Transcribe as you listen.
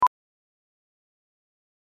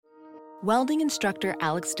Welding instructor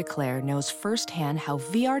Alex DeClaire knows firsthand how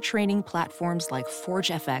VR training platforms like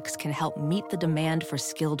ForgeFX can help meet the demand for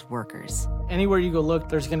skilled workers. Anywhere you go look,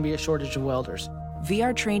 there's going to be a shortage of welders.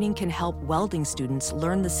 VR training can help welding students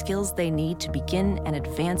learn the skills they need to begin and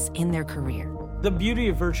advance in their career. The beauty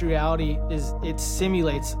of virtual reality is it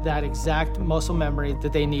simulates that exact muscle memory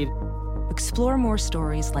that they need. Explore more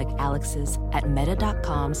stories like Alex's at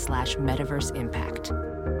meta.com/metaverseimpact.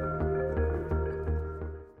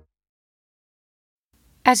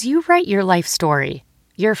 As you write your life story,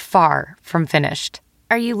 you're far from finished.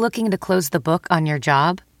 Are you looking to close the book on your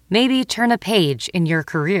job? Maybe turn a page in your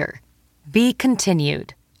career? Be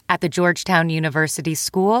continued at the Georgetown University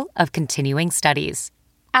School of Continuing Studies.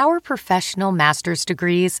 Our professional master's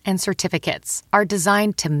degrees and certificates are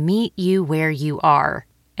designed to meet you where you are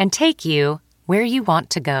and take you where you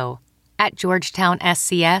want to go. At Georgetown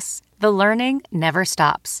SCS, the learning never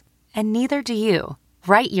stops, and neither do you.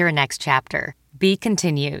 Write your next chapter. Be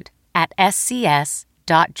continued at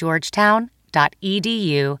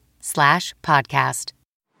scs.georgetown.edu/podcast.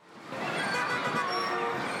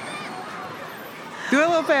 Do it a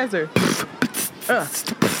little faster.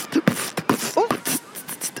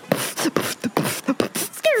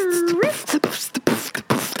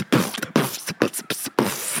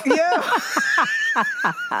 Yeah.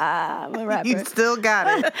 I'm a rapper. You still got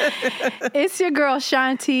it. It's your girl,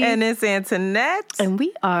 Shanti. And it's Antoinette. And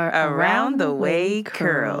we are Around the Way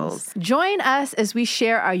Curls. Join us as we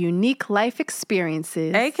share our unique life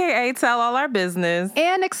experiences. AKA tell all our business.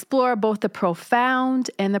 And explore both the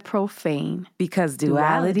profound and the profane. Because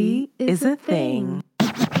duality is a thing.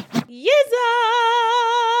 Yizzo!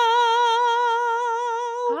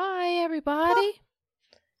 Hi, everybody.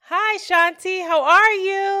 Hi, Shanti. How are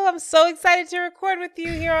you? I'm so excited to record with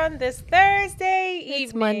you here on this Thursday evening.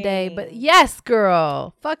 It's Monday, but yes,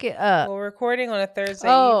 girl. Fuck it up. We're recording on a Thursday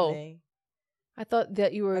evening. I thought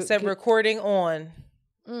that you were... I said recording on.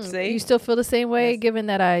 See? You still feel the same way, Yes. given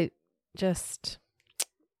that I just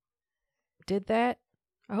did that?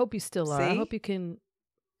 I hope you still are. I See? hope you can...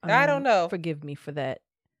 I don't know. Forgive me for that.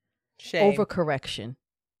 Shame. Overcorrection.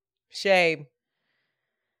 Shame.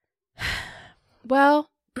 Well...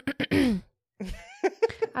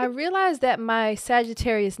 I realized that my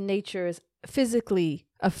Sagittarius nature is physically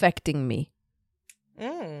affecting me.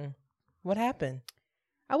 What happened?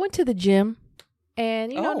 I went to the gym,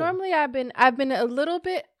 and Oh. normally I've been a little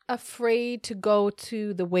bit afraid to go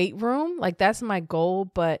to the weight room. Like, that's my goal,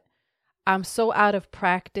 but I'm so out of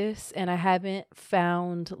practice, and I haven't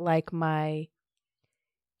found like my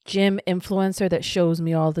gym influencer that shows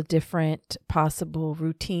me all the different possible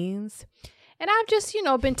routines. And I've just,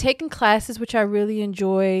 been taking classes, which I really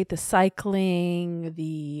enjoy, the cycling,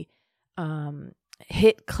 the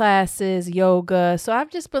HIIT classes, yoga. So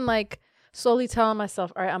I've just been like slowly telling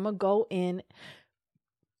myself, all right, I'm going to go in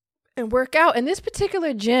and work out. And this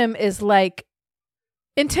particular gym is like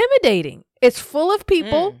intimidating. It's full of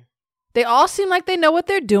people. They all seem like they know what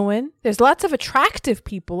they're doing. There's lots of attractive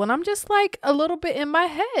people. And I'm just like a little bit in my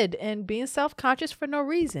head and being self-conscious for no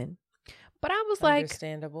reason. But I was like...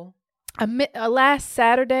 Understandable. Last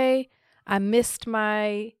Saturday, I missed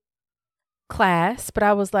my class, but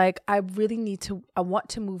I was like, I want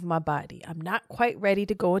to move my body. I'm not quite ready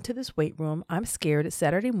to go into this weight room. I'm scared. It's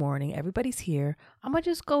Saturday morning. Everybody's here. I'm going to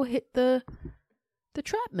just go hit the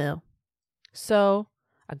treadmill. So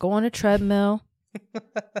I go on a treadmill.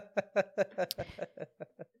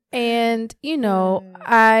 And,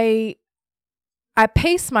 I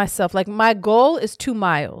pace myself. Like, my goal is 2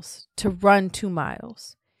 miles, to run 2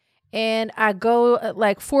 miles. And I go at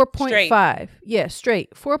like 4.5. Straight. Yeah,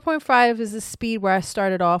 straight. 4.5 is the speed where I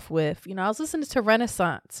started off with. I was listening to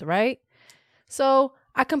Renaissance, right? So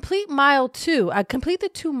I complete mile 2. I complete the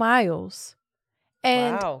 2 miles.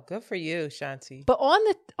 And wow, good for you, Shanti. but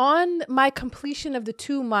on my completion of the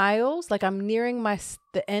 2 miles, like I'm nearing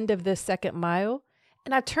the end of the second mile,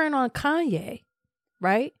 and I turn on Kanye,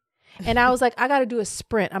 right? And I was like, I got to do a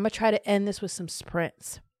sprint. I'm going to try to end this with some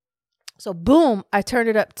sprints. So boom, I turned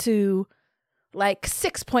it up to like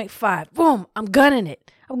 6.5. Boom, I'm gunning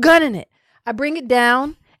it. I bring it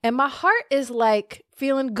down and my heart is like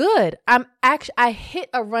feeling good. I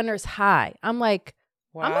hit a runner's high. I'm like,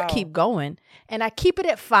 Wow. I'm going to keep going. And I keep it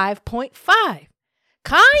at 5.5.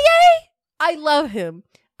 Kanye, I love him.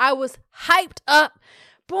 I was hyped up.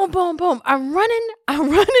 Boom, boom, boom. I'm running. I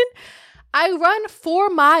run 4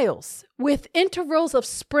 miles with intervals of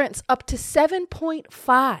sprints up to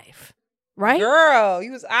 7.5. Right? Girl,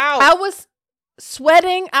 you was out. I was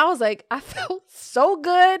sweating. I was like, I felt so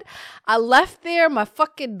good. I left there. My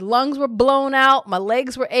fucking lungs were blown out. My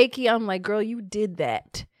legs were achy. I'm like, girl, you did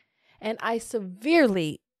that. And I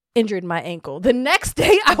severely injured my ankle. The next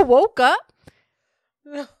day I woke up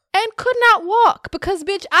and could not walk because,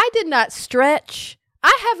 bitch, I did not stretch.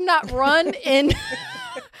 I have not run in.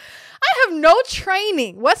 I have no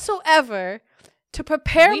training whatsoever to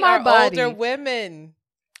prepare my body. Older women.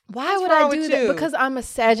 Why would I do that? Because I'm a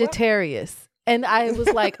Sagittarius. What? And I was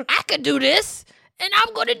like, I could do this and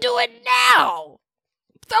I'm going to do it now.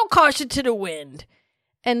 Throw caution to the wind.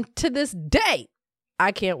 And to this day,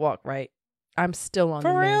 I can't walk right. I'm still on the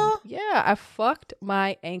mend. For real? Yeah, I fucked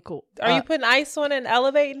my ankle. Are you putting ice on it and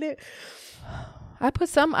elevating it? I put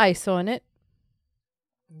some ice on it.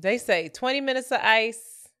 They say 20 minutes of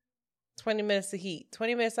ice, 20 minutes of heat.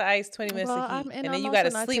 20 minutes of ice, 20 minutes of heat. And then you got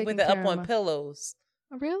to sleep with it up on pillows.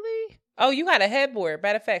 Really? Oh, you got a headboard.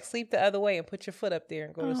 Matter of fact, sleep the other way and put your foot up there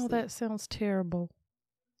and go to sleep. Oh, that sounds terrible.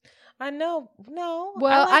 I know. No.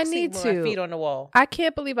 Well, I need to. My feet on the wall. I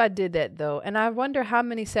can't believe I did that, though. And I wonder how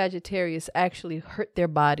many Sagittarius actually hurt their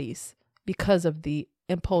bodies because of the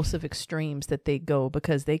impulsive extremes that they go,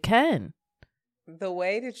 because they can. The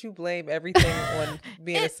way that you blame everything on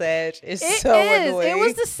being a Sag is so annoying. It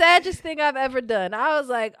was the saddest thing I've ever done. I was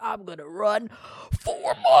like, I'm going to run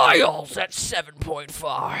 4 miles at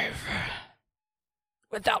 7.5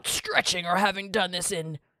 without stretching or having done this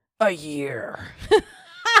in a year.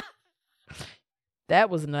 That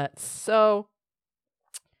was nuts. So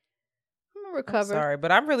I'm going to recover. I'm sorry,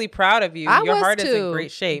 but I'm really proud of you. Your heart is in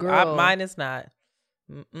great shape. Mine is not.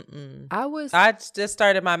 I just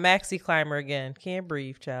started my maxi climber again. Can't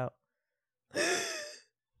breathe, child.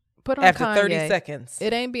 Put on after Kanye. 30 seconds.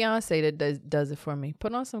 It ain't Beyonce that does it for me.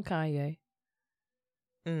 Put on some Kanye.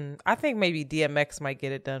 I think maybe DMX might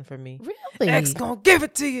get it done for me. Really? X gonna give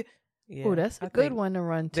it to you. Yeah, oh, that's a good one to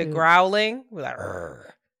run to. The growling. We're like,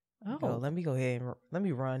 oh, let me go ahead and let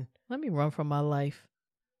me run. Let me run for my life.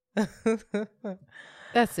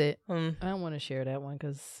 That's it. I don't want to share that one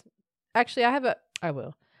because actually I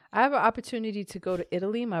will. I have an opportunity to go to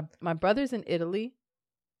Italy. My brother's in Italy.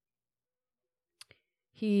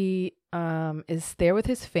 He is there with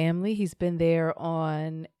his family. He's been there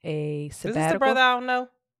on a sabbatical. Is this the brother I don't know?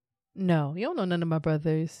 No, you don't know none of my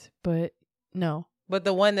brothers, but no. But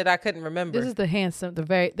the one that I couldn't remember. This is the handsome,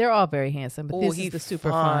 they're all very handsome, but this is the super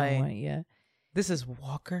fine one, yeah. This is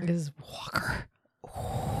Walker. This is Walker.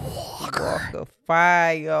 Walker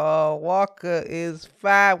fine, y'all. Walker is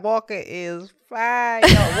fine. Walker is fine,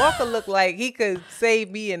 y'all. Walker look like he could save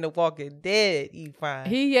me in The Walking Dead. He fine.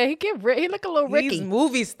 He look a little Ricky. He's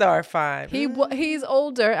movie star fine. He's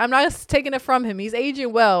older. I'm not taking it from him. He's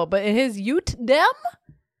aging well, but in his youth,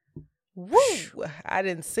 woo! I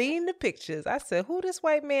didn't see the pictures. I said, "Who this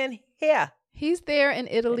white man here?" He's there in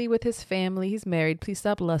Italy with his family. He's married. Please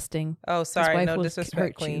stop lusting. Oh, sorry, no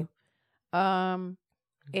disrespect, Queen.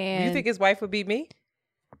 And you think his wife would be me?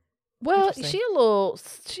 Well, she's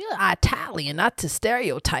Italian, not to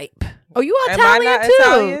stereotype. Oh, you Italian Am I not too?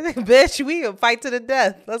 Italian? Bitch, we can fight to the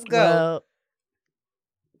death. Let's go. Well,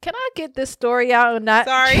 can I get this story out or not?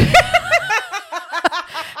 Sorry.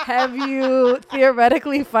 Have you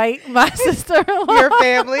theoretically fight my sister-in-law? Your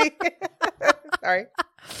family. Sorry.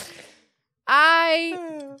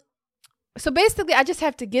 So basically, I just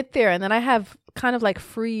have to get there, and then I have kind of like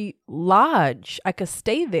free lodge. I could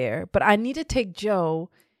stay there, but I need to take Joe,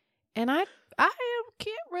 and I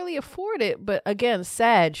can't really afford it. But again,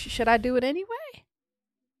 Sag, should I do it anyway?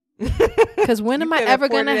 Because when am I ever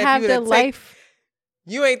gonna have the life?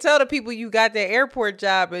 You ain't tell the people you got that airport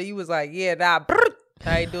job, and you was like, "Yeah, nah,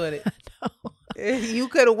 I ain't doing it." No. You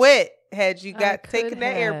could have went had you taken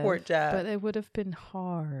that airport job, but it would have been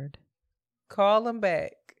hard. Call them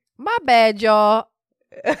back. My bad, y'all.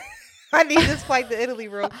 I need this flight to Italy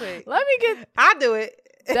real quick. I'll do it.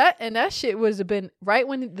 That shit would have been right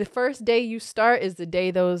when the first day you start is the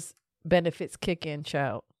day those benefits kick in,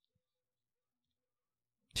 child.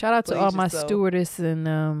 Shout out to all my stewardess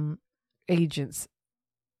and agents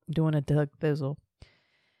doing a Doug Thizzle.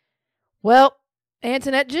 Well,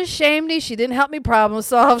 Antoinette just shamed me. She didn't help me problem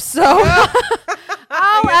solve, so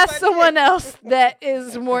I'll ask someone else that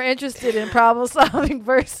is more interested in problem solving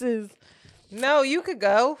versus. No, you could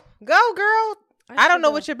go. Go, girl. I don't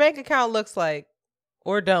know what your bank account looks like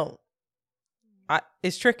or don't.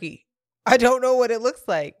 It's tricky. I don't know what it looks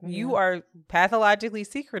like. Yeah. You are pathologically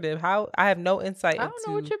secretive. How I have no insight into. I don't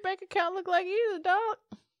know what your bank account look like either, dog.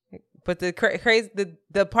 But the crazy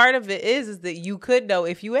the part of it is that you could know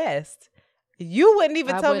if you asked. You wouldn't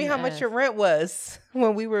even tell me how much your rent was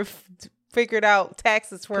when we were figured out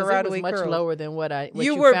taxes for Roundaway Curl. Much lower than what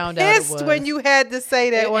you were found out it was. Pissed when you had to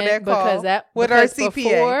say that on that call with our CPA.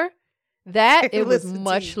 Before that, it was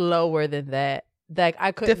much lower than that. Like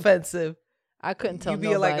I couldn't defensive. I couldn't tell You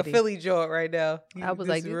nobody. be like a Philly joint right now. I was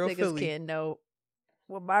like, these niggas can't know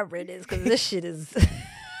what my rent is because this shit is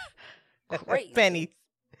crazy. Pennies.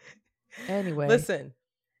 Anyway. Listen,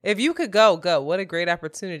 if you could go. What a great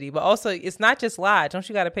opportunity. But also, it's not just lodge. Don't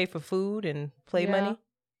you got to pay for food and play money?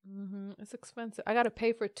 Mm-hmm. It's expensive. I got to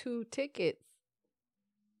pay for 2 tickets.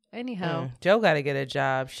 Anyhow. Joe got to get a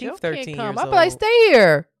job. She's 13 years old. I'll be like, stay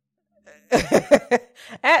here.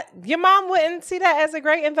 Your mom wouldn't see that as a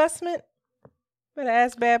great investment? Better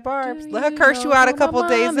ask Bad Barbs. Let her curse you out a couple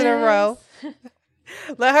days in a row.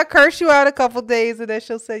 Let her curse you out a couple days and then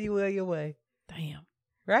she'll send you on your way. Damn.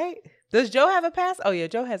 Right? Does Joe have a pass? Oh, yeah,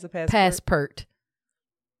 Joe has a passport. Passport.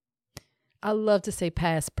 I love to say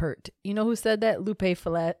passport. You know who said that? Lupe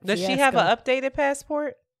Fiasco. Does she have an updated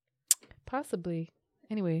passport? Possibly.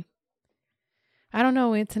 Anyway. I don't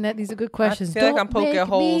know, Internet. These are good questions. I feel like I'm poking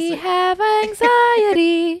holes. Me have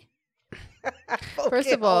anxiety. First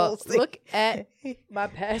of all, look at my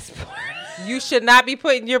passport. You should not be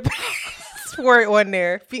putting your passport on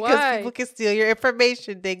there because Why? people can steal your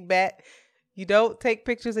information, dingbat. You don't take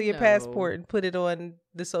pictures of your passport and put it on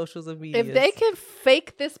the socials of media. If they can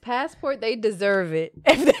fake this passport, they deserve it.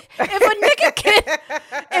 If a nigga can,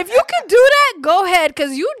 if you can do that, go ahead,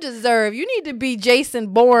 because you deserve. You need to be Jason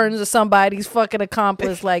Bourne or somebody's fucking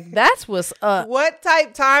accomplice. Like, that's what's up. What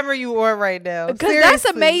type time are you on right now? Because that's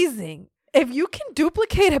amazing. If you can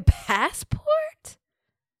duplicate a passport.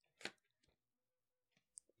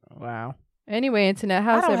 Wow. Anyway, Internet,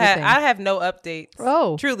 how's everything? I have no updates.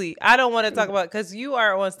 Oh. Truly, I don't want to talk about because you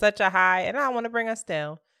are on such a high and I want to bring us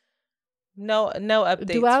down. No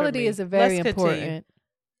updates. Duality is a very important.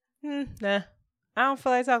 Nah, I don't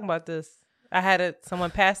feel like talking about this. I had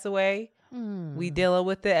someone pass away. We dealing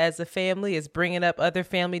with it as a family. It's bringing up other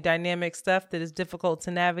family dynamic stuff that is difficult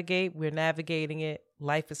to navigate. We're navigating it.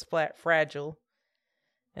 Life is fragile.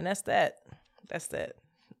 And that's that. That's that.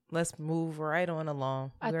 Let's move right on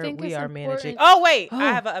along. We are managing. Oh, wait.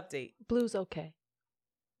 I have an update. Blue's okay.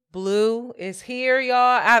 Blue is here, y'all.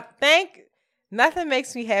 I think nothing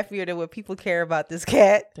makes me happier than when people care about this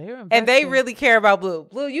cat. And they really care about Blue.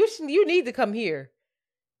 Blue, you need to come here.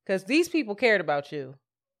 Because these people cared about you.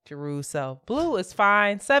 Jeru. So Blue is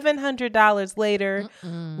fine. $700 later,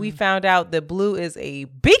 we found out that Blue is a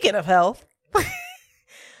beacon of health.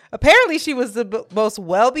 Apparently, she was the most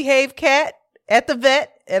well-behaved cat at the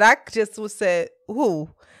vet, and I just said, "Ooh,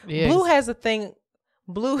 yes. Blue has a thing.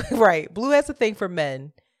 Blue, right? Blue has a thing for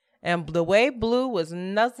men, and the way Blue was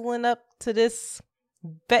nuzzling up to this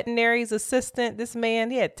veterinary's assistant, this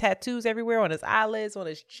man, he had tattoos everywhere on his eyelids, on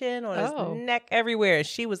his chin, on his neck, everywhere, and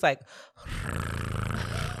she was like,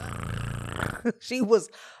 she was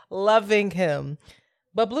loving him."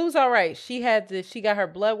 But Blue's all right. She got her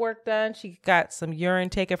blood work done. She got some urine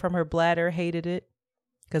taken from her bladder. Hated it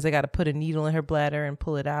because they got to put a needle in her bladder and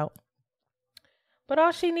pull it out. But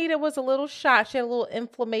all she needed was a little shot. She had a little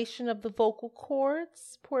inflammation of the vocal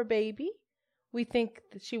cords. Poor baby. We think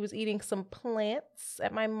that she was eating some plants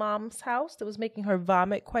at my mom's house that was making her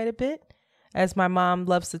vomit quite a bit. As my mom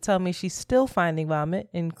loves to tell me, she's still finding vomit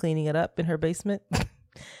and cleaning it up in her basement.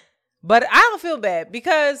 But I don't feel bad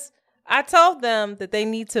because I told them that they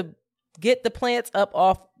need to get the plants up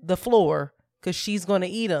off the floor because she's going to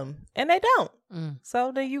eat them. And they don't.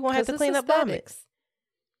 So then you're going to have to clean up vomit.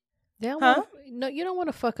 No, you don't want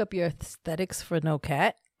to fuck up your aesthetics for no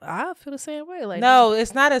cat. I feel the same way. Like, no,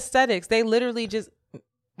 it's not aesthetics. They literally just,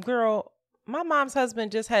 girl, my mom's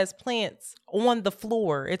husband just has plants on the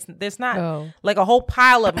floor. There's not like a whole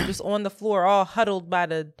pile of them just on the floor, all huddled by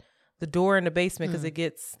the door in the basement because it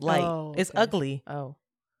gets light. It's ugly. Oh,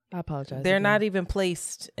 I apologize. They're not even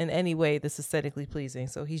placed in any way that's aesthetically pleasing.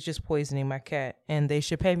 So he's just poisoning my cat, and they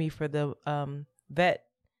should pay me for the vet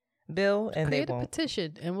bill, and Create they won't. a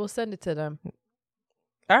petition, and we'll send it to them.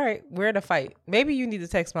 All right, we're in a fight. Maybe you need to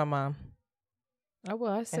text my mom. Oh,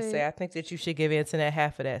 well, I say I think that you should give Antoinette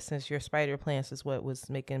half of that since your spider plants is what was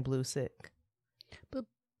making Blue sick. But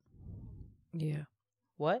yeah,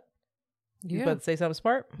 what? Yeah. You about to say something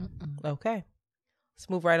smart? Okay, let's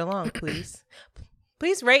move right along, please.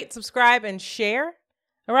 Please rate, subscribe, and share.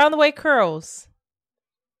 Around the Way Curls.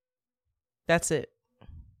 That's it.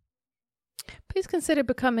 Please consider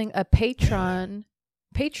becoming a patron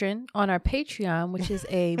on our Patreon, which is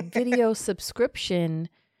a video subscription,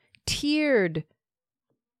 tiered,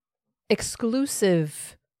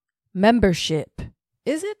 exclusive membership.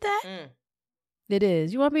 Is it that? It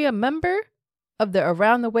is. You want to be a member of the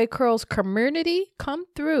Around the Way Curls community? Come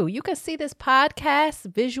through. You can see this podcast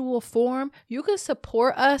visual form. You can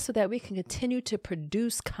support us so that we can continue to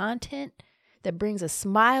produce content that brings a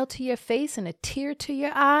smile to your face and a tear to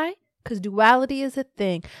your eye. because duality is a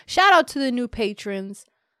thing. Shout out to the new patrons.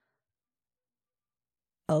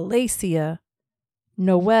 Alacia,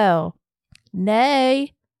 Noelle,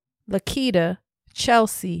 Nay, Lakita,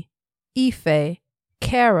 Chelsea, Ife,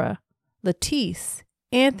 Kara, Latisse,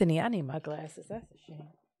 Anthony. I need my glasses. That's a shame.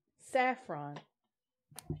 Saffron.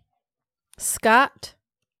 Scott.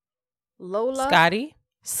 Lola.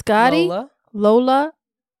 Scotty. Lola.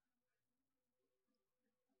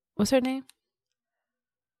 What's her name?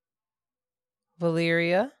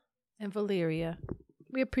 Valeria. And Valeria.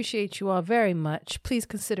 We appreciate you all very much. Please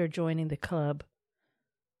consider joining the club.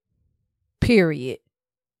 Period.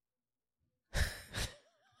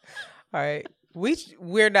 All right. I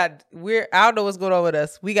don't know what's going on with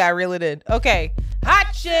us. We got to reel it in. Okay.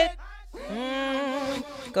 Hot shit.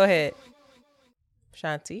 Go ahead,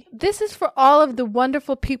 Shanti. This is for all of the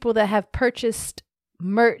wonderful people that have purchased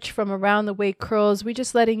merch from Around the Way Curls. We're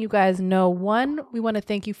just letting you guys know. One, we want to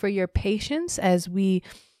thank you for your patience as we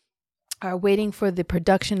are waiting for the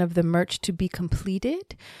production of the merch to be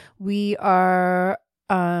completed. We are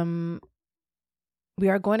going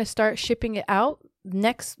to start shipping it out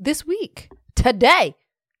this week, today,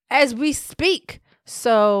 as we speak.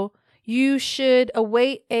 So you should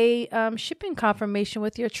await a shipping confirmation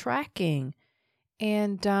with your tracking.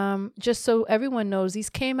 And just so everyone knows, these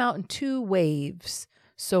came out in 2 waves.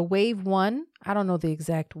 So wave 1, I don't know the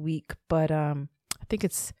exact week, but I think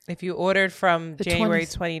it's... If you ordered from January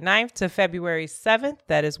 29th to February 7th,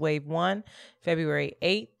 that is wave 1. February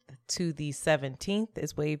 8th to the 17th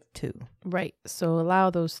is wave 2. Right. So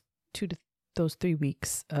allow those 3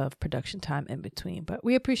 weeks of production time in between. But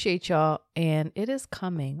we appreciate y'all, and it is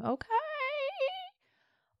coming. Okay.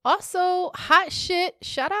 Also, hot shit.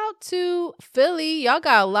 Shout out to Philly. Y'all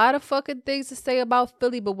got a lot of fucking things to say about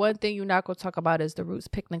Philly, but one thing you're not going to talk about is the Roots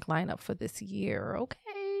picnic lineup for this year. Okay.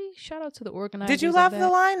 Shout out to the organizers. Did you love the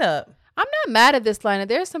lineup? I'm not mad at this lineup.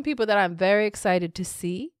 There's some people that I'm very excited to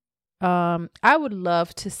see. I would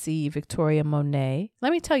love to see Victoria Monet.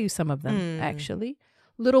 Let me tell you some of them, actually.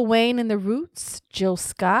 Lil Wayne and the Roots, Jill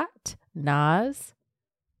Scott, Nas,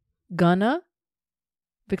 Gunna,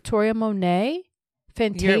 Victoria Monet,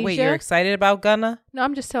 Fantasia. You're excited about Gunna? No,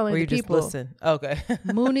 I'm just telling the people. Just listen? Okay.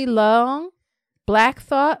 Mooney Long, Black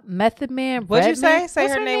Thought, Method Man. What'd you say? Say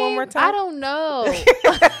What's her name one more time. I don't know.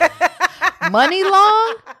 Money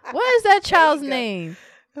Long? What is that child's name?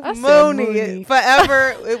 Mooney.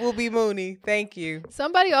 Forever it will be Mooney. Thank you.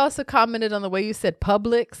 Somebody also commented on the way you said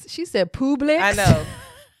Publix. She said Publix. I know.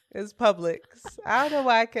 It's Publix. I don't know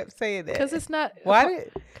why I kept saying that. Because it's not. Why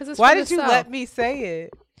did you let me say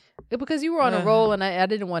it? Because you were on a roll, and I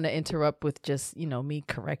didn't want to interrupt with just me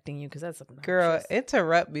correcting you, because that's obnoxious. Girl,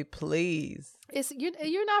 interrupt me, please.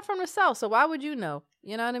 You're not from the South, so why would you know?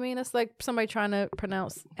 You know what I mean? It's like somebody trying to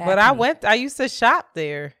pronounce. But I used to shop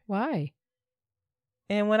there. Why?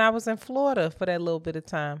 And when I was in Florida for that little bit of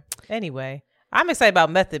time. Anyway, I'm excited about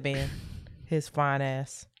Method Man. His fine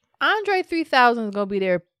ass. Andre 3000 is gonna be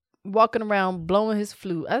there, walking around blowing his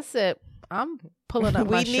flute. I said, I'm pulling up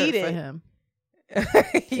my shirt for him.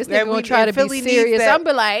 This nigga gonna try to be serious. I'm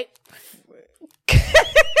be like,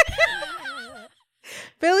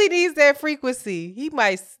 Philly needs that frequency. He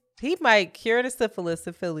might cure the syphilis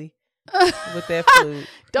of Philly with that flute.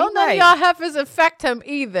 Don't none of y'all heifers affect him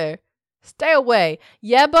either. Stay away.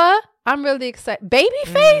 Yeba, I'm really excited.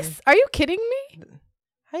 Babyface? Are you kidding me?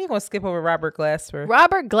 How you gonna skip over Robert Glasper?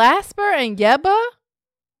 Robert Glasper and Yeba?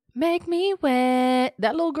 Make me wet.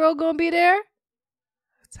 That little girl gonna be there?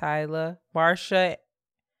 Tyler, Marsha.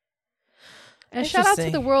 And shout out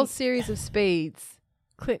to the World Series of Spades,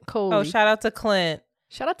 Clint Coley. Oh, shout out to Clint.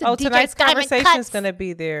 Shout out to DJ tonight's Diamond conversation is Cuts. going to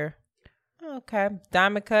be there. Okay.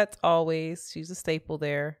 Diamond Cuts, always. She's a staple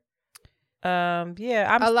there.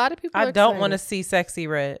 Yeah. A lot of people I don't want to see Sexy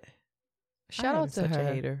Red. Shout out to such her.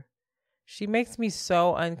 a hater. She makes me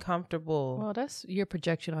so uncomfortable. Well, that's your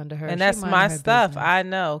projection onto her. And that's my stuff. Business. I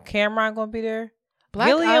know. Cameron going to be there. Black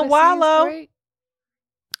Billy Odyssey and Wallow. Great.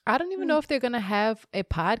 I don't even know if they're going to have a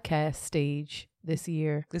podcast stage this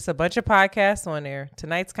year. There's a bunch of podcasts on there.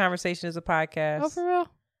 Tonight's conversation is a podcast. Oh, for real?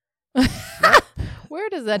 Where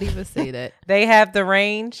does that even say that? They have The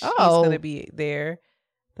Range. Oh. He's going to be there.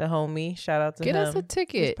 The homie. Shout out to him. Get us a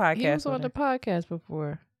ticket. He was on the podcast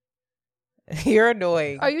before. You're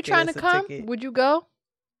annoying. Are you trying to come? Would you go?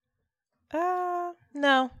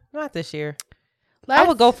 No, not this year. I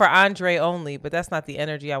would go for Andre only, but that's not the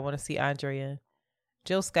energy I want to see Andre in.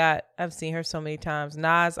 Jill Scott, I've seen her so many times.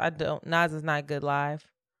 Nas, Nas is not good live.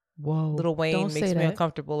 Whoa. Lil Wayne makes me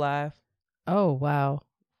uncomfortable live. Oh, wow.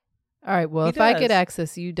 All right. Well, if I get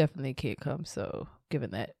access, you definitely can't come. So, given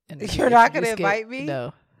that. You're not going to invite me?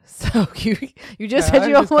 No. So you just said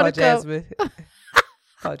you don't want to go. Jasmine.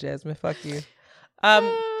 Call Jasmine. Fuck you.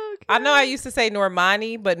 I know I used to say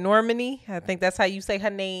Normani, but Normani, I think that's how you say her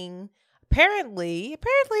name. Apparently,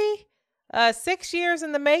 6 years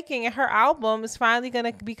in the making, and her album is finally going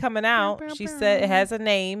to be coming out. She said it has a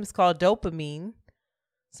name. It's called Dopamine.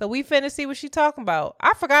 So we finna see what she's talking about.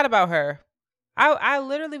 I forgot about her. I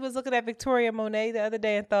literally was looking at Victoria Monet the other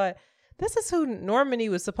day and thought, this is who Normani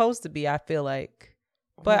was supposed to be, I feel like.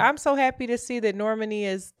 But I'm so happy to see that Normani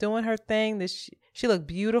is doing her thing. That she looked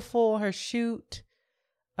beautiful, her shoot.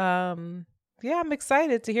 Yeah, I'm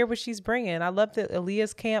excited to hear what she's bringing. I love that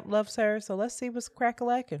Aaliyah's camp loves her. So let's see what's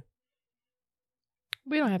crack-a-lacking.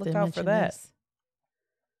 We don't have Look to out mention for that. this.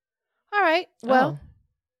 All right. Well,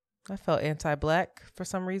 I felt anti-black for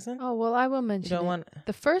some reason. Oh, well, I will mention don't it. want-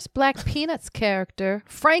 The first Black Peanuts character,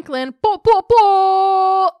 Franklin, bo, bo,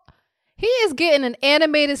 bo, he is getting an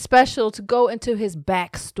animated special to go into his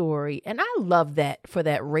backstory. And I love that for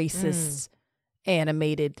that racist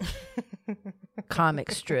animated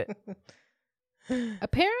comic strip.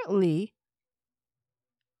 Apparently,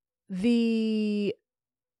 the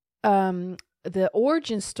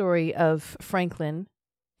origin story of Franklin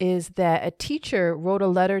is that a teacher wrote a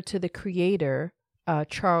letter to the creator,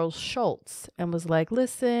 Charles Schultz, and was like,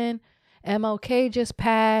 listen, MLK just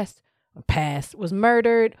was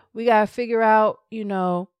murdered. We got to figure out,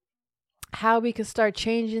 how we can start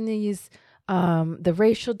changing these, the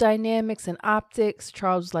racial dynamics and optics.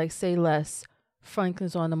 Charles was like, say less.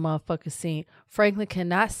 Franklin's on the motherfucking scene. Franklin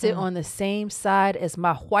cannot sit on the same side as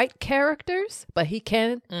my white characters, but he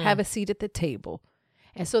can have a seat at the table.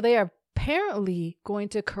 And so they are apparently going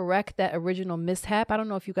to correct that original mishap. I don't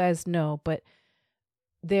know if you guys know, but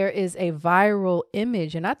there is a viral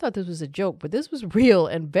image, and I thought this was a joke, but this was real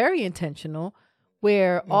and very intentional,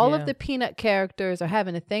 where all of the Peanut characters are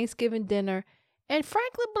having a Thanksgiving dinner, and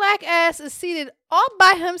Franklin Black ass is seated all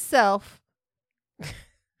by himself.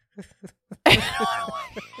 I'm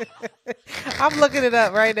looking it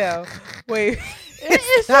up right now. Wait. It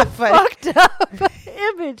is a fucked up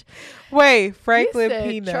image. Wait, Franklin He said,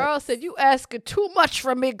 Peanut. Charles said, you asking too much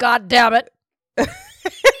from me, goddammit.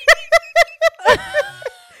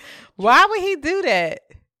 Why would he do that?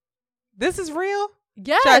 This is real?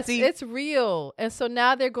 Yes, Shotzi. it's real. And so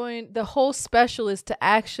now the whole special is to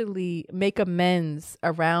actually make amends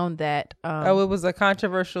around that. It was a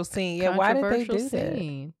controversial scene. Yeah, why did they do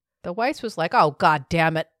that? The whites was like, oh, God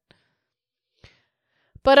damn it.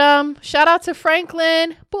 But shout out to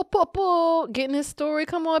Franklin. Boo, boo, boo. Getting his story.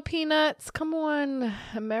 Come on, Peanuts. Come on,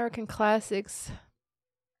 American classics.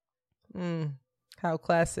 How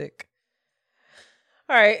classic.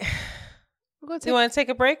 All right. Do you want to take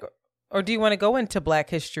a break? Or do you want to go into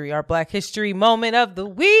Black History, our Black History moment of the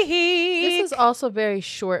week? This is also very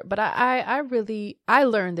short, but I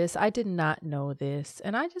learned this. I did not know this.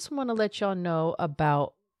 And I just want to let y'all know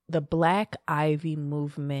about the Black Ivy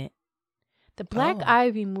movement. The Black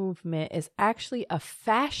Ivy movement is actually a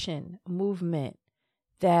fashion movement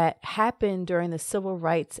that happened during the Civil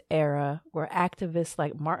Rights era, where activists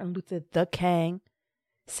like Martin Luther the King,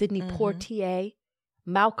 Sidney Poitier,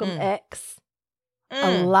 Malcolm X,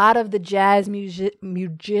 a lot of the jazz musicians.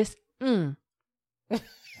 Ahead,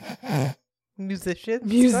 girl,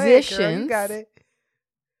 you got it.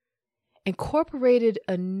 Incorporated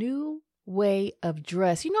a new way of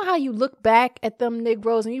dress. You know how you look back at them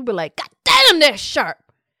Negroes and you be like, God damn, they're sharp.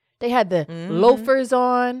 They had the loafers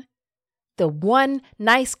on, the one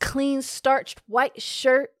nice clean starched white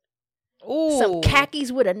shirt, some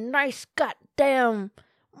khakis with a nice goddamn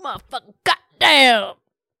motherfucking goddamn.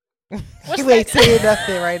 You ain't saying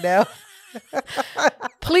nothing right now.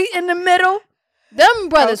 Pleat in the middle. Them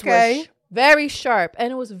brothers were very sharp,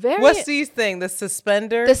 and it was very. What's these things? The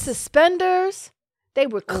suspenders. The suspenders. They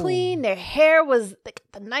were clean. Their hair was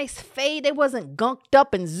the nice fade. They wasn't gunked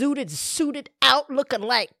up and suited out, looking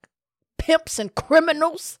like pimps and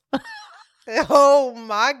criminals. Oh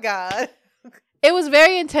my God! It was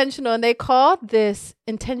very intentional, and they called this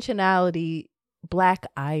intentionality Black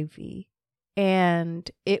Ivy.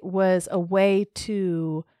 And it was a way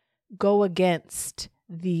to go against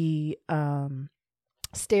the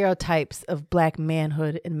stereotypes of Black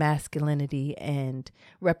manhood and masculinity and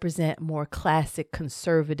represent more classic,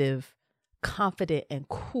 conservative, confident, and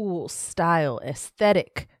cool style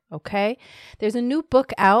aesthetic. Okay. There's a new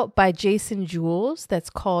book out by Jason Jules that's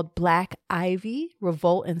called Black Ivy,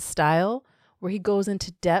 Revolt and Style, where he goes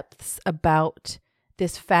into depths about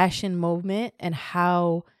this fashion movement and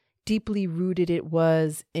how deeply rooted it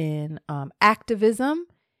was in activism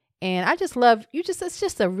And I just love it's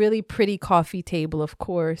just a really pretty coffee table, of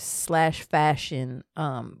course, / fashion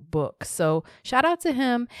book. So shout out to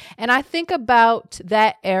him. And I think about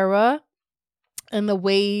that era and the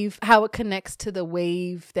wave, how it connects to the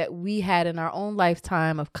wave that we had in our own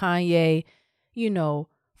lifetime of Kanye,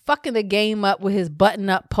 fucking the game up with his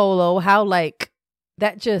button-up polo, how like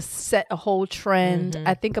that just set a whole trend.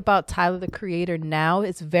 I think about Tyler, the Creator now.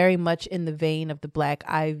 It's very much in the vein of the Black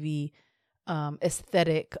Ivy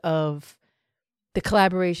aesthetic of the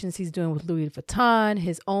collaborations he's doing with Louis Vuitton,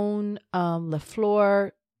 his own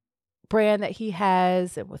LaFleur brand that he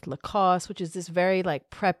has, and with Lacoste, which is this very like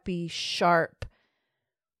preppy, sharp,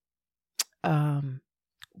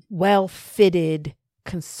 well-fitted,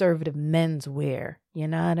 conservative menswear. You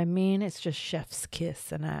know what I mean? It's just chef's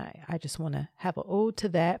kiss. And I just want to have an ode to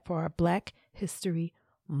that for our Black History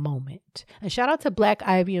moment. And shout out to Black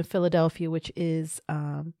Ivy in Philadelphia, which is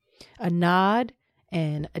a nod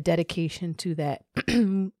and a dedication to that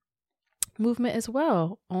movement as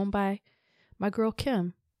well, owned by my girl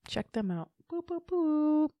Kim. Check them out. Boop, boop,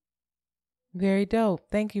 boop. Very dope.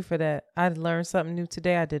 Thank you for that. I learned something new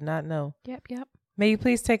today I did not know. Yep. May you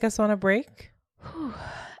please take us on a break?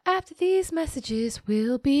 After these messages,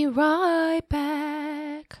 we'll be right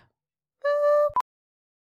back.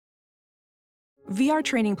 VR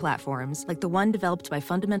training platforms, like the one developed by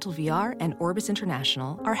Fundamental VR and Orbis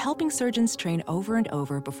International, are helping surgeons train over and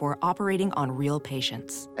over before operating on real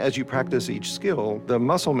patients. As you practice each skill, the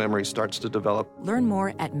muscle memory starts to develop. Learn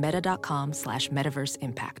more at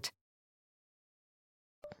meta.com/metaverseimpact.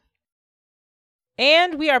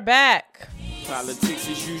 And we are back. Politics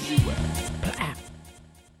as usual.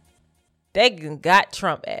 They got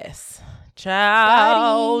Trump ass.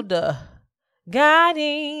 Child. Got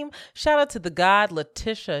him. Shout out to the god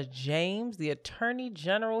Letitia James, the Attorney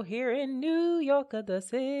General here in New York of the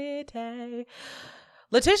city.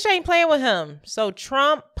 Letitia ain't playing with him. So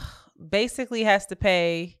Trump basically has to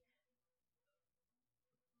pay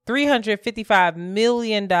 $355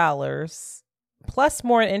 million plus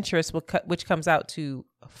more in interest, which comes out to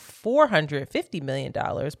 $450 million,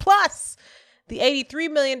 plus the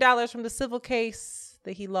 $83 million from the civil case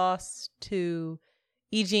that he lost to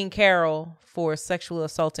E. Jean Carroll for sexually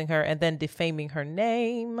assaulting her and then defaming her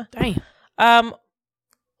name. Damn.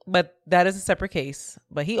 But that is a separate case.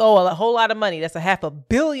 But he owed a whole lot of money. That's $500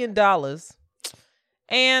 million.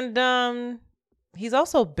 And he's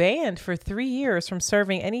also banned for 3 years from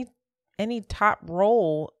serving any top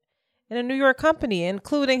role in a New York company,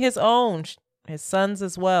 including his own, his sons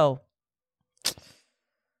as well.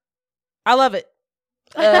 I love it.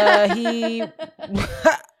 I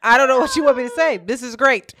don't know what you want me to say. This is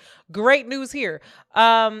great. Great news here.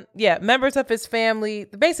 Yeah, members of his family,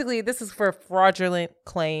 basically this is for fraudulent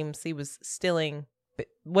claims. He was stealing.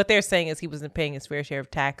 What they're saying is he wasn't paying his fair share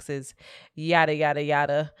of taxes, yada, yada,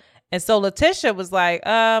 yada. And so Letitia was like,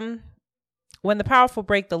 when the powerful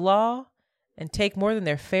break the law and take more than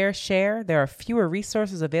their fair share, there are fewer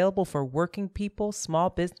resources available for working people, small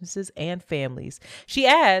businesses, and families. She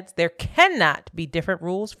adds, there cannot be different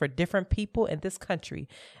rules for different people in this country,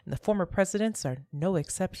 and the former presidents are no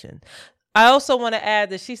exception. I also want to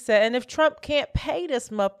add that she said, and if Trump can't pay this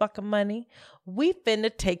motherfucking money, we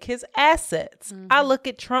finna take his assets. Mm-hmm. I look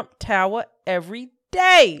at Trump Tower every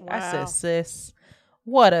day. Wow. I said, sis,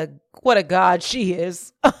 what a god she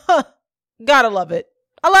is. Gotta love it.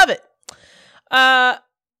 I love it.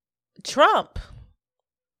 Trump,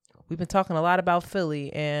 we've been talking a lot about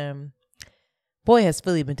Philly, and boy, has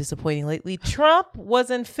Philly been disappointing lately. Trump was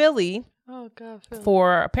in Philly. Oh God,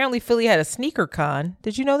 Philly. Apparently Philly had a sneaker con.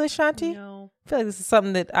 Did you know this, Shanti? No. I feel like this is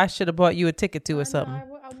something that I should have bought you a ticket to or something. I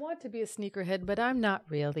want to be a sneakerhead, but I'm not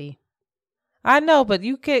really. I know, but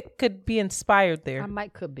you could be inspired there.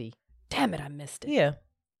 Could be. Damn it, I missed it. Yeah.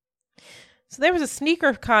 So there was a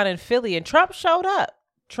sneaker con in Philly, and Trump showed up.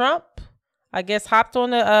 Trump, I guess, hopped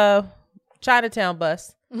on the Chinatown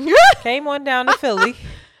bus, came on down to Philly.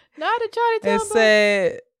 Not a Chinatown bus. And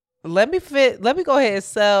said, let me go ahead and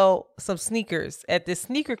sell some sneakers at this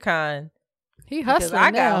sneaker con. He hustling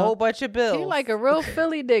I now. got a whole bunch of bills. He like a real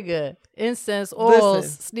Philly nigga. Incense,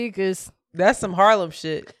 oils, sneakers. That's some Harlem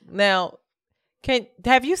shit. Now,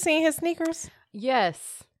 have you seen his sneakers?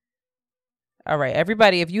 Yes. All right,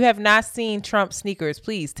 everybody, if you have not seen Trump sneakers,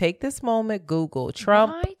 please take this moment, Google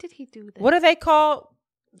Trump. Why did he do that? What are they called?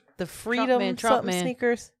 The Freedom Trumpman.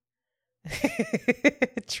 sneakers?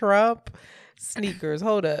 Trump sneakers.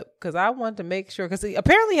 Hold up, because I want to make sure, because he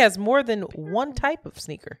apparently has more than one type of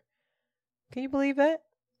sneaker. Can you believe that?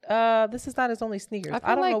 This is not his only sneakers.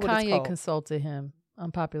 I don't like know what Kanye it's called. Consulted him.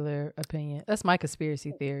 Unpopular opinion. That's my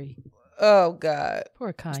conspiracy theory. Oh, God.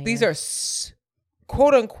 Poor Kanye. These are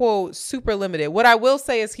quote unquote super limited. What I will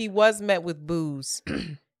say is he was met with boos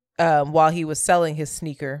while he was selling his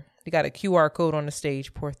sneaker. He got a QR code on the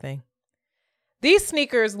stage. Poor thing. These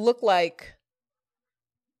sneakers look like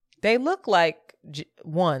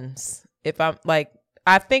ones. If I'm like,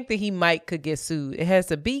 I think that he could get sued. It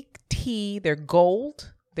has a big T. They're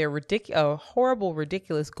gold. They're a horrible,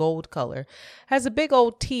 ridiculous gold color. Has a big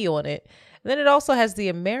old T on it. And then it also has the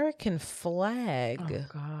American flag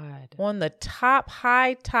on the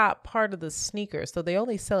high top part of the sneaker. So they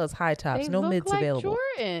only sell as high tops. No mids available.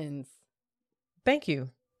 Jordans. Thank you.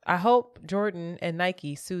 I hope Jordan and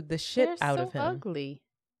Nike sued the shit out of him. They're so ugly.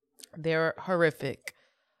 They're horrific.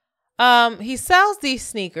 He sells these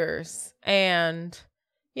sneakers, and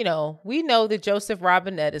we know that Joseph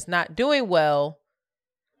Robinette is not doing well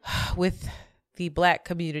with the black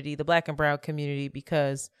community, the black and brown community,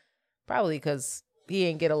 because he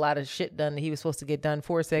didn't get a lot of shit done that he was supposed to get done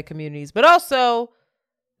for said communities, but also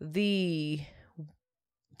the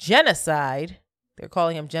genocide. They're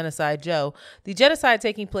calling him Genocide Joe. The genocide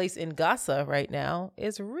taking place in Gaza right now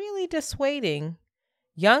is really dissuading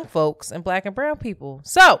young folks and black and brown people.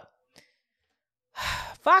 So,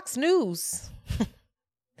 Fox News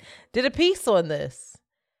did a piece on this,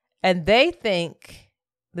 and they think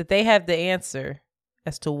that they have the answer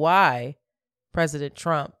as to why President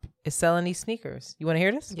Trump is selling these sneakers. You want to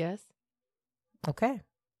hear this? Yes. Okay.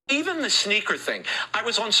 Even the sneaker thing. I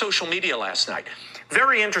was on social media last night.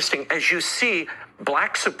 Very interesting. As you see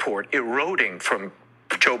black support eroding from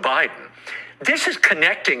Joe Biden, this is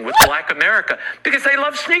connecting with black America because they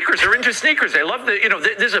love sneakers. They're into sneakers. They love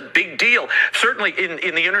this is a big deal, certainly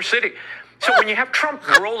in the inner city. So when you have Trump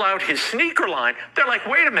roll out his sneaker line, they're like,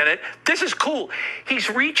 wait a minute, this is cool. He's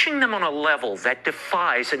reaching them on a level that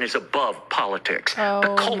defies and is above politics.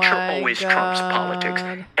 The culture always trumps politics.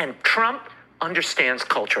 And Trump understands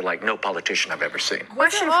culture like no politician I've ever seen.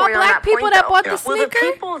 Question all for you on black that people point, that though. bought the Will the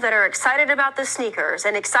sneaker? people that are excited about the sneakers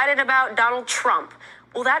and excited about Donald Trump,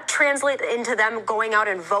 will that translate into them going out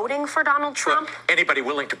and voting for Donald Trump? Well, anybody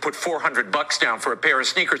willing to put $400 down for a pair of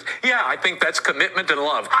sneakers? Yeah, I think that's commitment and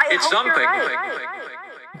love. It's hope something. you're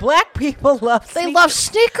right. Black people love sneakers. They love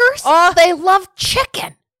sneakers. They love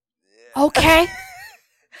chicken. Okay.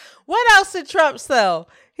 What else did Trump sell?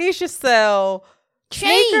 He should sell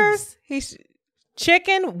Chains. sneakers.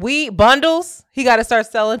 Chicken, wheat, bundles. He got to start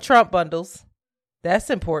selling Trump bundles.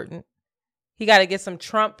 That's important. He got to get some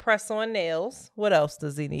Trump press-on nails. What else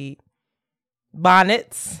does he need?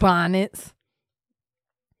 Bonnets.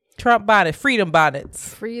 Trump bonnet. Freedom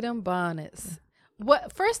bonnets.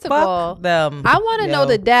 What? First of Fuck all, them. I want to know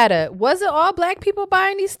the data. Was it all black people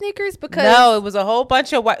buying these sneakers? Because no, it was a whole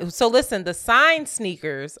bunch of white. So listen, the signed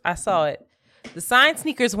sneakers, I saw it. The signed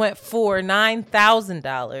sneakers went for $9,000.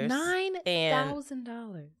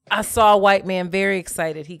 $9,000. I saw a white man very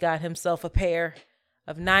excited. He got himself a pair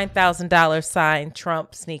of $9,000 signed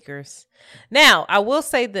Trump sneakers. Now, I will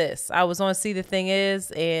say this. I was on See the Thing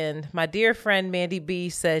Is, and my dear friend Mandy B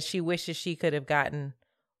says she wishes she could have gotten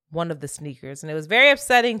one of the sneakers. And it was very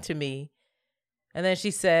upsetting to me. And then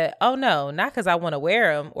she said, oh, no, not because I want to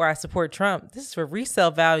wear them or I support Trump. This is for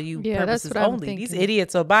resale value purposes only. These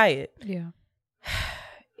idiots will buy it. Yeah.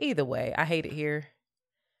 Either way, I hate it here.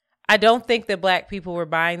 I don't think that black people were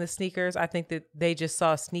buying the sneakers. I think that they just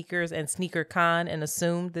saw sneakers and Sneaker Con and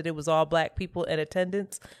assumed that it was all black people in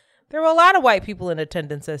attendance. There were a lot of white people in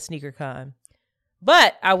attendance at Sneaker Con.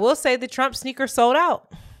 But I will say the Trump sneakers sold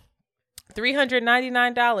out.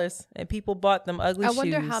 $399, and people bought them ugly shoes. I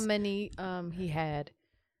wonder how many he had.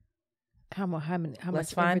 How many?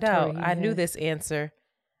 Let's find out. I knew this answer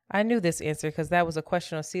because that was a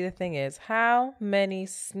question on See the Thing Is. How many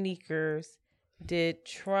sneakers did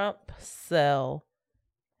Trump sell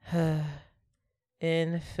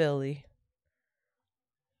in Philly?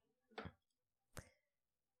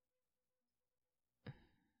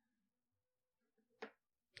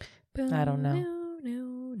 I don't know.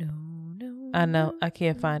 I know. I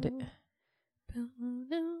can't find it.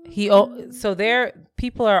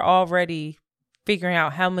 People are already figuring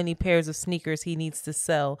out how many pairs of sneakers he needs to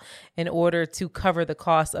sell in order to cover the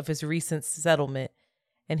cost of his recent settlement.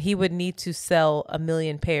 And he would need to sell 1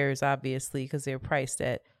 million pairs, obviously, because they're priced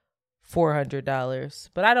at $400.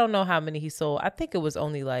 But I don't know how many he sold. I think it was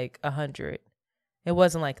only like 100. It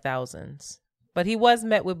wasn't like thousands. But he was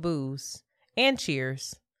met with boos and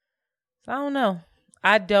cheers. So I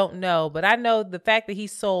don't know. But I know the fact that he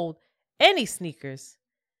sold any sneakers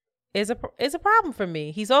is a problem for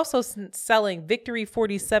me. He's also selling Victory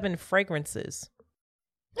 47 fragrances.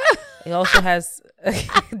 He also has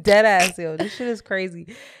dead ass. This shit is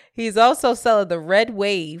crazy. He's also selling the Red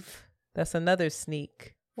Wave. That's another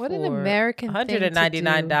sneak. What an American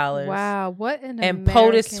 $199. Wow, what an and American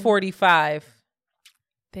POTUS $45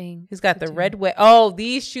 thing. He's got the red way. Oh,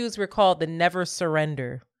 these shoes were called the Never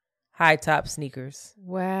Surrender high top sneakers.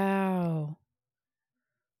 Wow.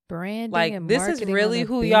 Branding like and this is marketing really on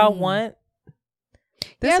who a y'all beam. want.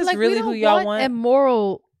 This is really who y'all want. A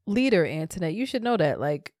moral leader, Antoinette. You should know that.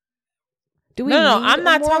 Like, do we? No, need I'm a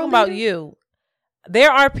not moral talking about leader? you.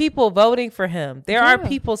 There are people voting for him. There are Yeah.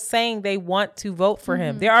 people saying they want to vote for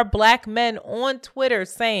him. There are black men on Twitter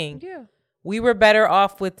saying, Yeah. we were better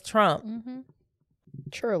off with Trump.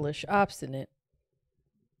 Churlish, obstinate.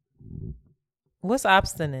 What's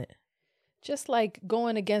obstinate? Just like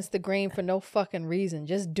going against the grain for no fucking reason.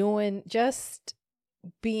 Just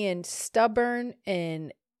being stubborn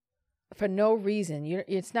and for no reason.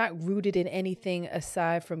 It's not rooted in anything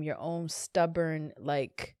aside from your own stubborn,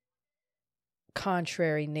 like,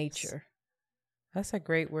 contrary nature. That's a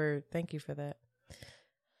great word. Thank you for that.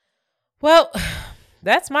 Well,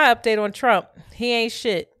 that's my update on Trump. He ain't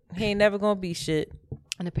shit. He ain't never gonna be shit.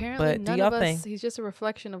 And apparently But none do y'all of us, think? he's just a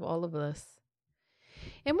reflection of all of us.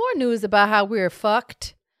 And more news about how we're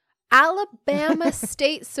fucked. Alabama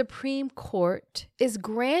State Supreme Court is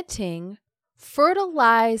granting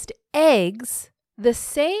fertilized eggs the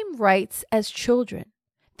same rights as children.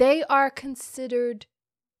 They are considered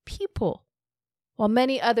people. While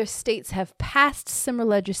many other states have passed similar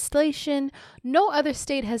legislation, no other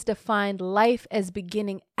state has defined life as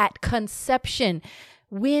beginning at conception,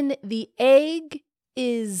 when the egg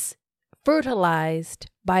is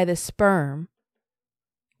fertilized by the sperm,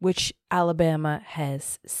 which Alabama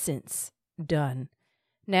has since done.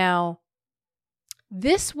 Now,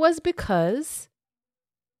 this was because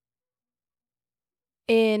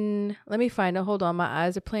let me find out. Hold on, my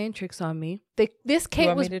eyes are playing tricks on me. This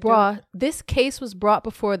case was brought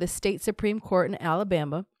before the state Supreme Court in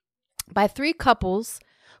Alabama by 3 couples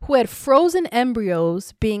who had frozen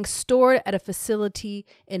embryos being stored at a facility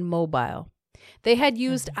in Mobile. They had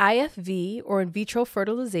used IFV, or in vitro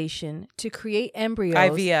fertilization, to create embryos.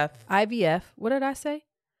 IVF. What did I say?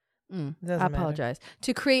 I apologize.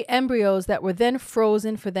 To create embryos that were then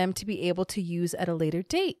frozen for them to be able to use at a later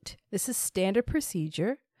date. This is standard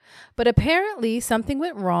procedure. But apparently something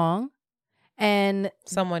went wrong and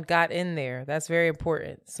someone got in there. That's very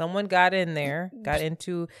important. Someone got in there, got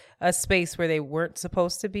into a space where they weren't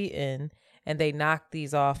supposed to be in, and they knocked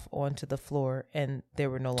these off onto the floor, and they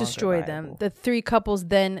were no longer destroyed viable. them. The 3 couples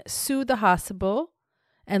then sued the hospital,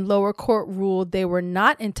 and lower court ruled they were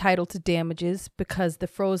not entitled to damages because the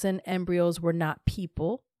frozen embryos were not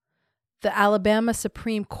people. The Alabama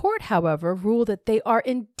Supreme Court, however, ruled that they are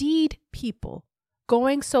indeed people,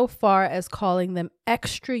 going so far as calling them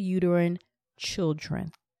extrauterine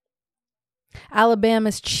children.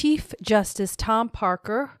 Alabama's Chief Justice Tom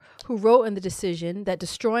Parker, who wrote in the decision that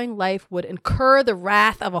destroying life would incur the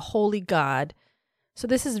wrath of a holy God. So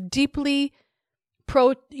this is deeply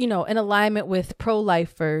in alignment with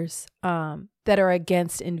pro-lifers that are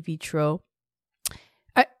against in vitro,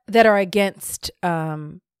 that are against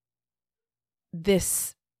that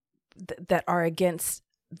are against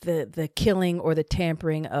the killing or the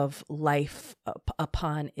tampering of life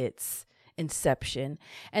upon its inception.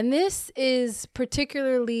 And this is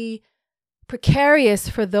particularly precarious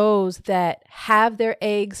for those that have their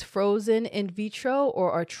eggs frozen in vitro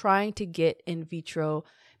or are trying to get in vitro,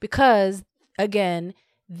 because again,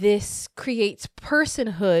 this creates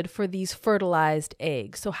personhood for these fertilized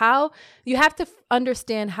eggs. So how you have to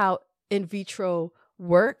understand how in vitro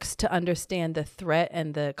works to understand the threat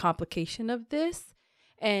and the complication of this.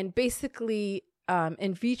 And basically,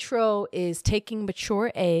 in vitro is taking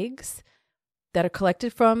mature eggs that are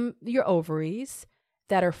collected from your ovaries,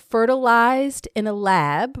 that are fertilized in a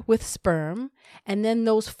lab with sperm, and then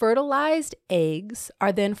those fertilized eggs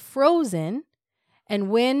are then frozen, and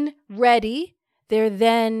when ready, they're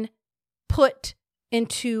then put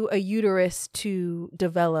into a uterus to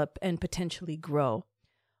develop and potentially grow.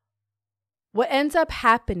 What ends up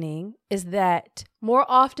happening is that more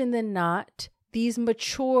often than not, these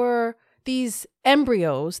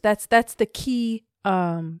embryos, that's the key,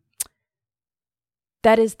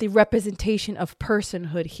 that is the representation of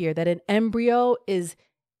personhood here, that an embryo is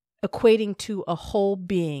equating to a whole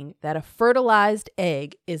being, that a fertilized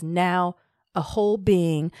egg is now a whole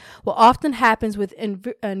being. What often happens with in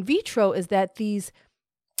vitro is that these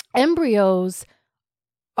embryos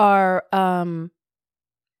are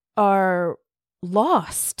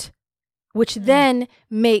lost, which then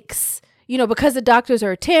makes, because the doctors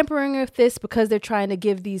are tampering with this, because they're trying to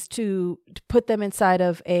give these to put them inside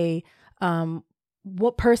of a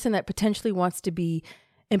person that potentially wants to be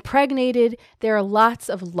impregnated, there are lots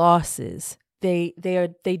of losses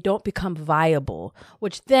they don't become viable,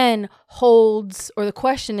 which then holds, or the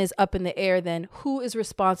question is up in the air then, who is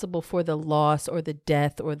responsible for the loss or the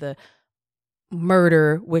death or the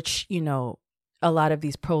murder, which, you know, a lot of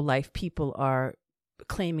these pro-life people are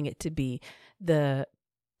claiming it to be. The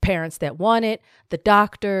parents that want it, the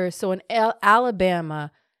doctor. So in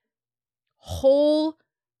Alabama, whole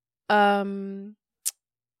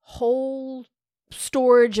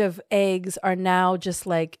storage of eggs are now just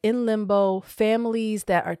like in limbo. Families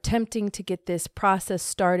that are attempting to get this process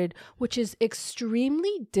started, which is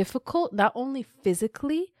extremely difficult, not only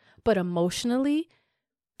physically, but emotionally.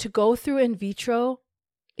 To go through in vitro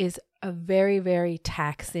is a very, very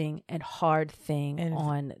taxing and hard thing and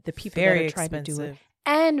on the people that are trying to do it.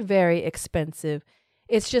 And very expensive.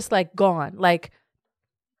 It's just like gone. Like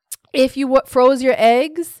if you froze your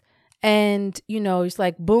eggs and, you know, it's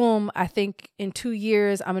like, boom, I think in 2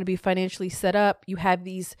 years, I'm going to be financially set up. You have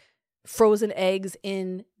these frozen eggs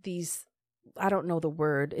in these, I don't know the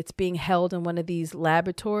word. It's being held in one of these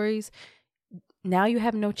laboratories. Now you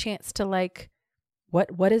have no chance to like,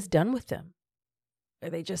 what is done with them? Are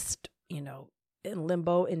they just, you know, in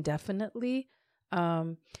limbo indefinitely?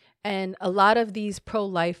 And a lot of these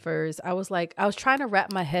pro-lifers, I was trying to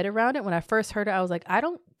wrap my head around it. When I first heard it, I was like, I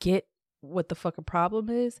don't get what the fucking problem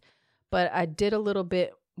is. But I did a little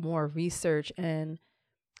bit more research, and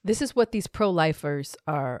this is what these pro-lifers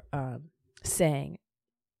are saying.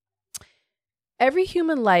 Every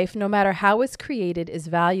human life, no matter how it's created, is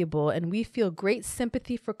valuable, and we feel great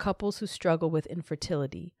sympathy for couples who struggle with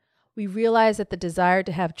infertility. We realize that the desire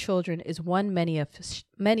to have children is one many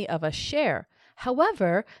of us share.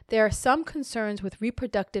 However, there are some concerns with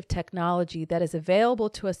reproductive technology that is available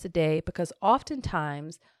to us today because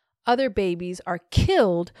oftentimes other babies are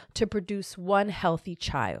killed to produce one healthy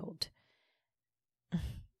child.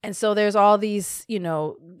 And so there's all these, you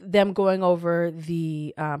know, them going over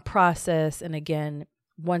the process. And again,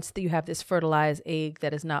 once you have this fertilized egg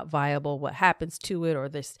that is not viable, what happens to it, or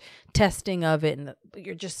this testing of it. And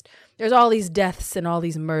there's all these deaths and all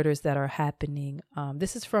these murders that are happening.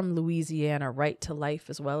 This is from Louisiana, Right to Life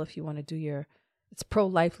as well. If you want to do it's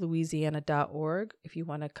prolifelouisiana.org. If you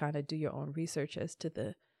want to kind of do your own research as to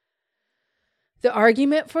the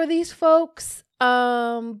argument for these folks.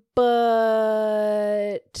 But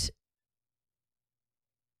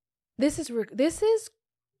this is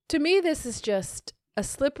to me, this is just a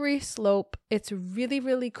slippery slope. It's really,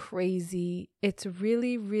 really crazy. It's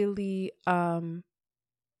really, really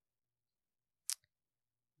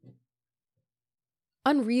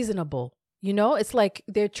unreasonable. You know, it's like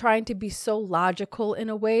they're trying to be so logical in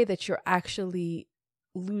a way that you're actually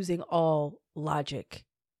losing all logic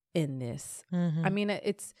in this. Mm-hmm. I mean,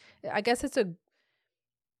 I guess it's a,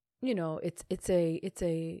 you know, it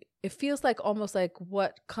feels like almost like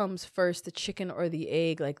what comes first, the chicken or the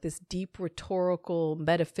egg, like this deep rhetorical,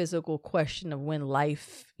 metaphysical question of when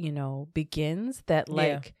life, you know, begins, that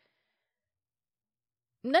like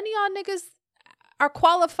none of y'all niggas are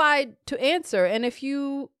qualified to answer. And if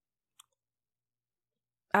you,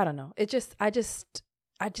 I don't know, I just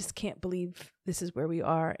can't believe this is where we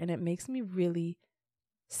are. And it makes me really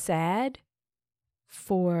sad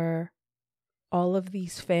for all of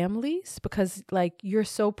these families, because like you're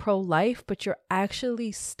so pro-life, but you're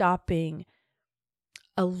actually stopping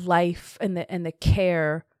a life and the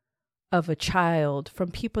care of a child from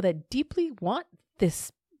people that deeply want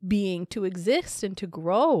this being to exist and to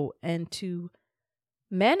grow and to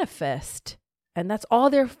manifest. And that's all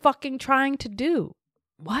they're fucking trying to do.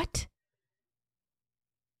 What?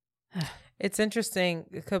 It's interesting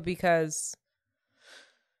because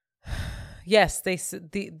yes,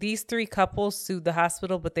 these three couples sued the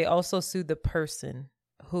hospital, but they also sued the person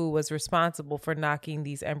who was responsible for knocking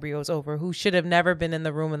these embryos over, who should have never been in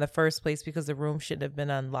the room in the first place because the room should have been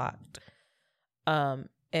unlocked,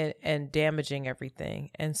 and damaging everything.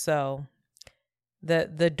 And so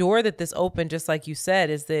the door that this opened, just like you said,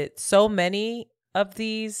 is that so many of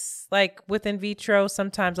these, like with in vitro,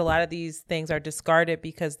 sometimes a lot of these things are discarded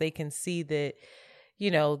because they can see that,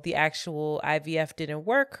 you know, the actual IVF didn't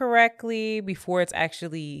work correctly before it's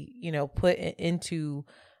actually, you know, put into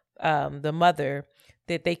the mother,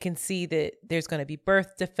 that they can see that there's going to be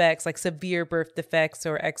birth defects, like severe birth defects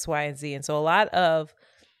or X, Y, and Z. And so a lot of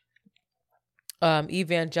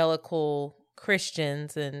evangelical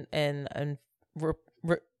Christians and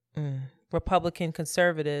Republican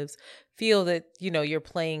conservatives feel that, you know, you're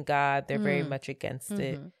playing God. They're very much against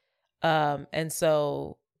it. And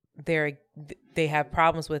so they have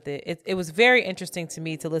problems with it. It was very interesting to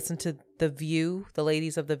me to listen to the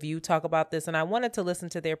ladies of The View talk about this. And I wanted to listen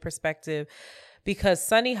to their perspective because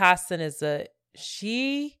Sunny Hostin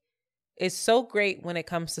she is so great when it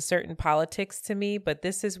comes to certain politics to me, but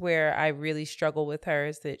this is where I really struggle with her,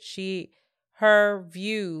 is that her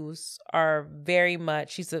views are very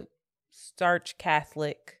much, she's a starch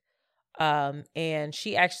Catholic, and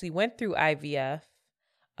she actually went through IVF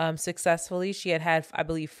successfully. She had, I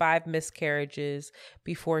believe, 5 miscarriages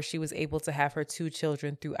before she was able to have her 2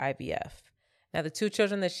 children through IVF. Now, the 2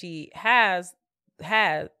 children that she has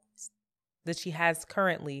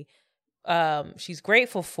currently, she's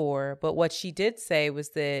grateful for, but what she did say was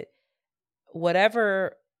that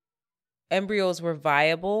whatever embryos were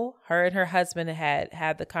viable, her and her husband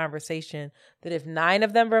had the conversation that if 9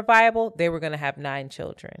 of them were viable, they were going to have 9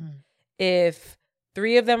 children. If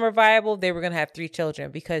 3 of them were viable, they were going to have 3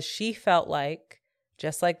 children, because she felt like,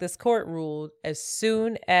 just like this court ruled, as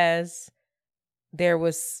soon as there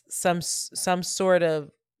was some sort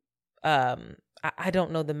of, I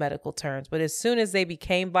don't know the medical terms, but as soon as they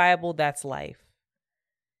became viable, that's life.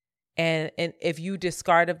 And if you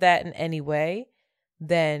discard of that in any way,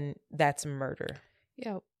 then that's murder.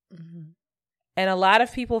 Yeah. Mm-hmm. And a lot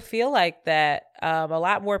of people feel like that, a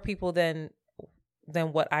lot more people than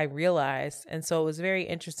what I realized. And so it was very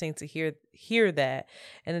interesting to hear that.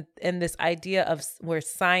 And this idea of where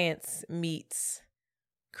science meets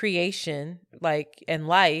creation, like, and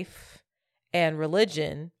life and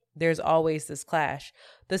religion, there's always this clash.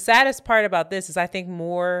 The saddest part about this is, I think,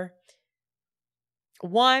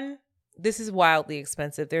 this is wildly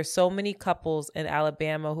expensive. There's so many couples in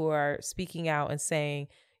Alabama who are speaking out and saying,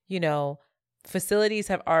 facilities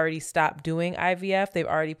have already stopped doing IVF. They've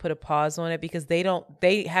already put a pause on it because they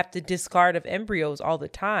have to discard of embryos all the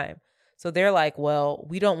time. So they're like, well,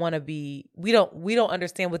 we don't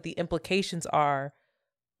understand what the implications are,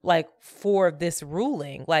 like, for this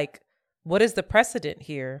ruling. Like, what is the precedent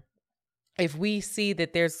here? If we see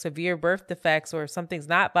that there's severe birth defects, or if something's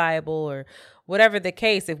not viable, or whatever the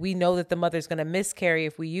case, if we know that the mother's going to miscarry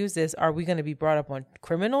if we use this, are we going to be brought up on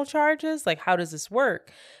criminal charges? Like, how does this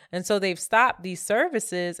work? And so they've stopped these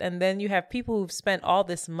services. And then you have people who've spent all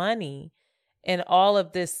this money and all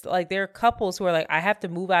of this, like, there are couples who are like, I have to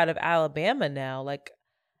move out of Alabama now. Like,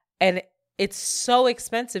 and it's so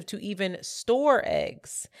expensive to even store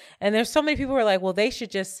eggs. And there's so many people who are like, well, they should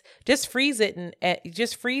just freeze it and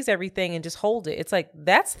just freeze everything and just hold it. It's like,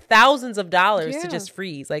 that's thousands of dollars to just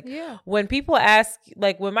freeze. Like, when people ask,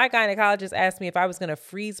 like, when my gynecologist asked me if I was going to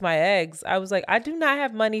freeze my eggs, I was like, I do not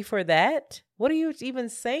have money for that. What are you even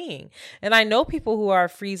saying? And I know people who are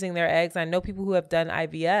freezing their eggs. I know people who have done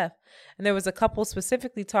IVF. And there was a couple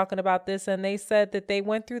specifically talking about this, and they said that they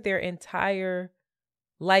went through their entire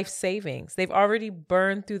life savings. They've already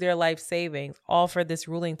burned through their life savings, all for this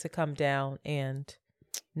ruling to come down. And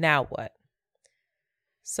now what?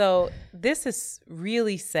 So this is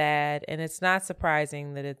really sad, and it's not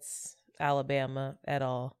surprising that it's Alabama at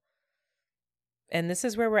all. And this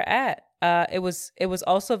is where we're at. It was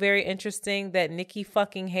also very interesting that Nikki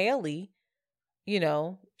fucking Haley,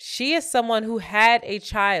 she is someone who had a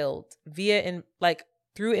child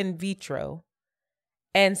through in vitro,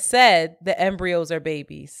 and said the embryos are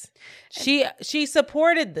babies. She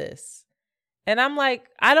supported this. And I'm like,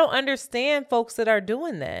 I don't understand folks that are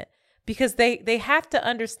doing that, because they have to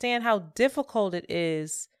understand how difficult it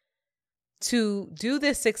is to do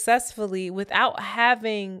this successfully without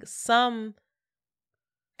having some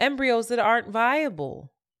embryos that aren't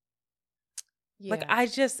viable. Yeah. Like,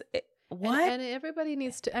 what? And everybody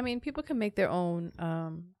needs to, people can make their own,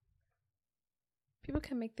 you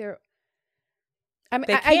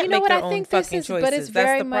know what I think this is, but it's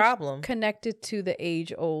very much connected to the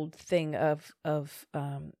age-old thing of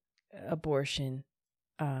abortion.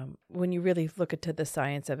 When you really look into the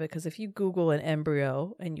science of it, because if you Google an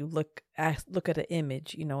embryo and you look at an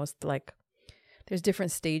image, it's like there's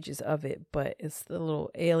different stages of it, but it's the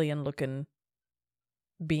little alien-looking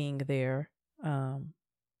being there.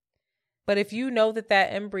 But if you know that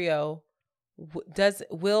embryo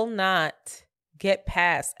will not get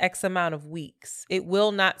past X amount of weeks, it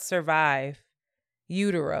will not survive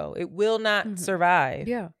utero. It will not survive.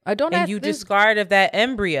 Yeah. Discard of that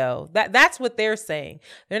embryo. That's what they're saying.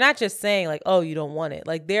 They're not just saying like, oh, you don't want it.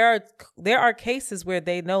 Like, there are cases where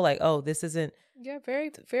they know, like, oh, this isn't. Yeah,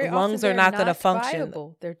 very, very. Lungs are not going to function.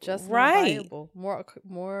 Viable. They're just not viable.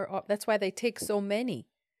 More. That's why they take so many.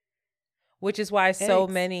 Which is why so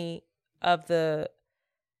many of the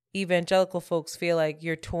evangelical folks feel like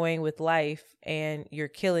you're toying with life and you're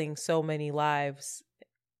killing so many lives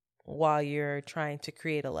while you're trying to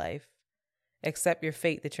create a life. Accept your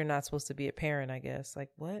fate that you're not supposed to be a parent, I guess. Like,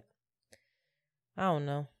 what? I don't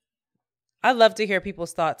know. I'd love to hear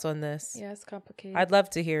people's thoughts on this. Yeah, it's complicated. I'd love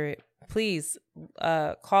to hear it. Please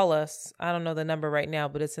call us. I don't know the number right now,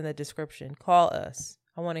 but it's in the description. Call us.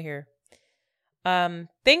 I want to hear.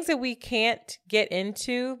 Things that we can't get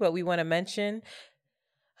into, but we want to mention.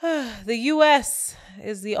 The U.S.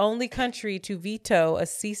 is the only country to veto a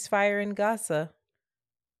ceasefire in Gaza.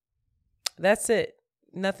 That's it.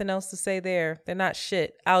 Nothing else to say there. They're not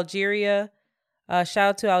shit. Algeria. Shout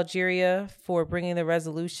out to Algeria for bringing the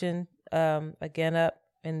resolution again up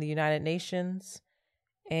in the United Nations.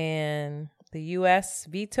 And the U.S.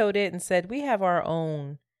 vetoed it and said, we have our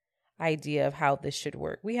own idea of how this should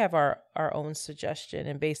work. We have our own suggestion.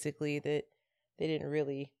 And basically that they didn't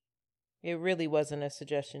really, it really wasn't a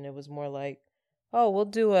suggestion. It was more like, oh, we'll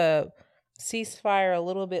do a ceasefire a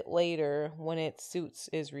little bit later when it suits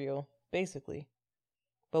Israel, basically.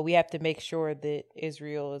 But we have to make sure that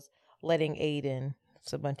Israel is letting aid in.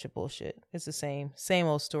 It's a bunch of bullshit. It's the same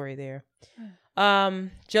old story there.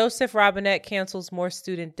 Joseph Robinette cancels more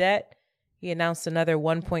student debt. He announced another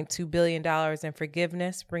 $1.2 billion in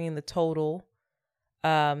forgiveness, bringing the total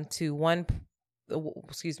to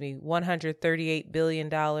 $138 billion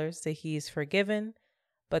that he's forgiven.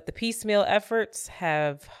 But the piecemeal efforts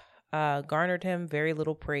have garnered him very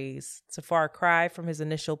little praise. It's a far cry from his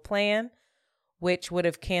initial plan, which would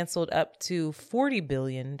have canceled up to $40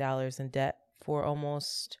 billion in debt for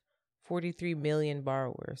almost 43 million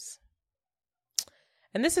borrowers.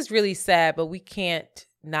 And this is really sad, but we can't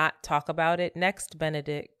not talk about it. Next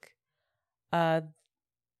Benedict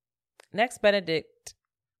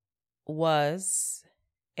was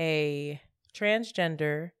a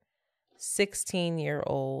transgender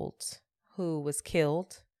 16-year-old who was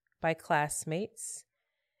killed by classmates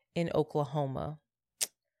in Oklahoma.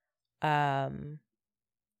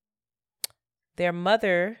 Their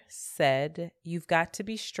mother said, "You've got to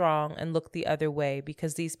be strong and look the other way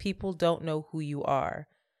because these people don't know who you are."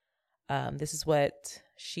 This is what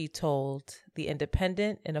she told The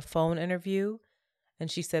Independent in a phone interview. And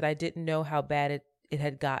she said, "I didn't know how bad it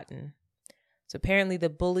had gotten." So apparently the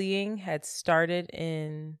bullying had started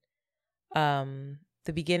in the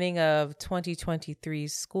beginning of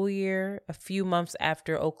 2023's school year, a few months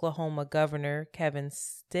after Oklahoma Governor Kevin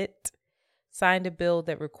Stitt signed a bill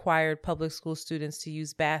that required public school students to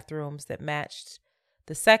use bathrooms that matched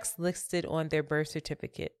the sex listed on their birth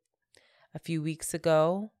certificate. A few weeks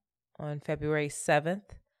ago, on February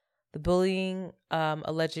 7th, the bullying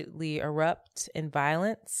allegedly erupted in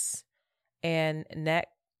violence, and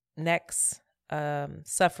Nex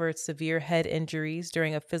suffered severe head injuries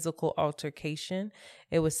during a physical altercation.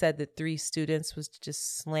 It was said that 3 students was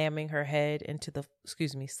just slamming their head into the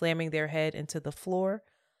floor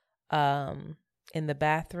in the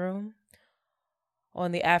bathroom.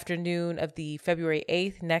 On the afternoon of the February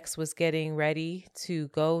 8th, Nex was getting ready to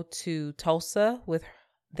go to Tulsa with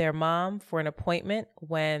their mom for an appointment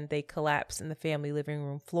when they collapsed in the family living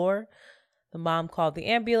room floor. The mom called the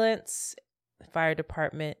ambulance. The fire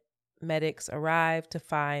department medics arrived to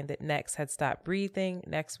find that Nex had stopped breathing.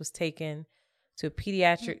 Nex was taken to a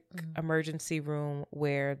pediatric emergency room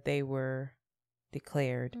where they were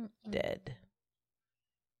declared dead.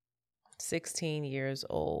 16 years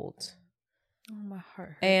old. Oh, my heart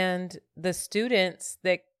hurts. And the students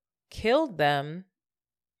that killed them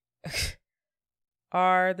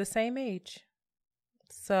are the same age.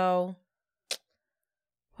 So,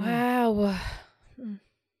 wow.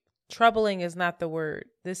 Troubling is not the word.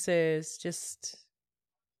 This is just,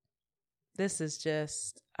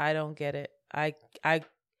 I don't get it. I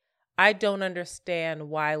don't understand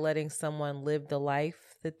why letting someone live the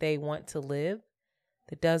life that they want to live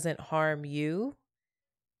that doesn't harm you,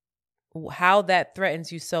 how that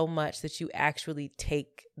threatens you so much that you actually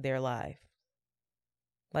take their life.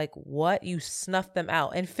 Like, what? You snuff them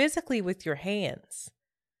out, and physically with your hands.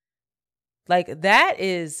 Like, that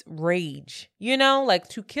is rage, like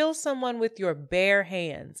to kill someone with your bare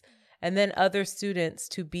hands, and then other students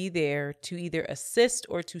to be there to either assist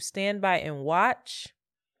or to stand by and watch.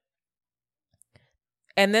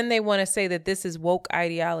 And then they want to say that this is woke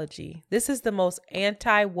ideology. This is the most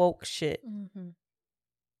anti-woke shit. Mm-hmm.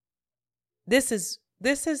 This is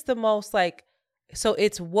the most so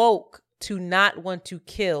it's woke to not want to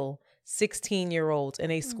kill 16-year-olds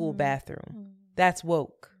in a school bathroom. That's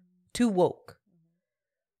woke. Too woke.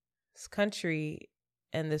 This country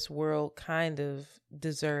and this world kind of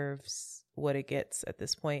deserves what it gets at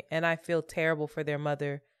this point. And I feel terrible for their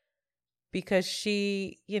mother because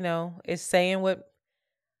she, is saying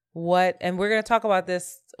what, and we're going to talk about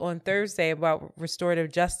this on Thursday about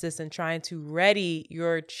restorative justice and trying to ready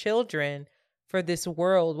your children for this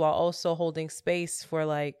world while also holding space for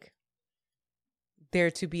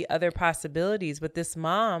there to be other possibilities. But this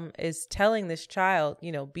mom is telling this child,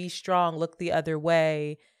 you know, be strong, look the other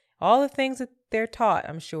way. All the things that they're taught,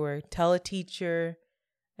 I'm sure. Tell a teacher.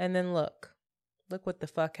 And then look what the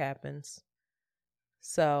fuck happens.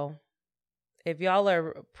 So if y'all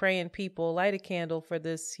are praying people, light a candle for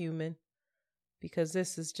this human, because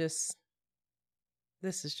this is just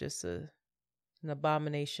an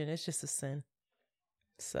abomination. It's just a sin.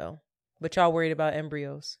 So, but y'all worried about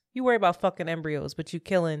embryos. You worry about fucking embryos, but you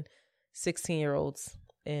killing 16-year-olds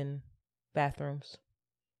in bathrooms.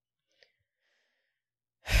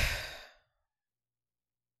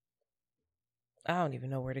 I don't even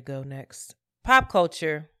know where to go next. Pop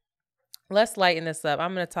culture. Let's lighten this up.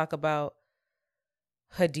 I'm going to talk about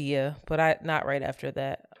Hadiyah, but not right after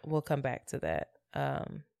that. We'll come back to that. All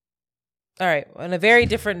right. On a very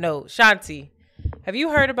different note, Shanti, have you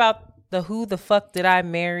heard about the Who the Fuck Did I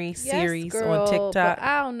Marry series on TikTok? But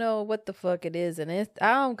I don't know what the fuck it is. And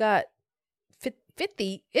I don't got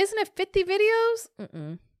 50. Isn't it 50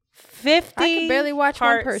 videos? 50. I can barely watch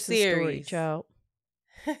one person's series. Story, child.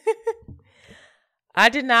 I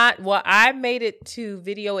did not. Well, I made it to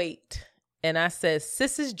video 8 and I said,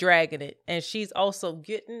 sis is dragging it. And she's also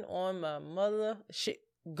getting on my mother shit.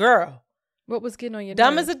 Girl. What was getting on your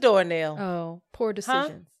Dumb nerves? as a doornail. Oh, poor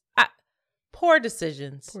decisions. Poor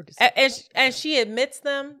decisions. And she admits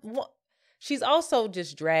them. She's also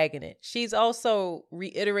just dragging it. She's also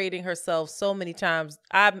reiterating herself so many times.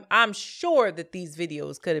 I'm sure that these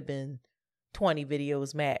videos could have been 20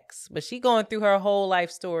 videos max. But she going through her whole life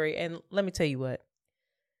story. And let me tell you what.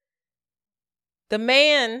 The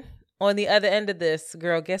man on the other end of this,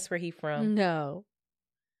 girl, guess where he from? No.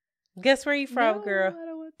 Guess where he from, girl? I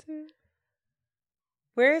don't want to.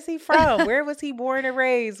 Where is he from? Where was he born and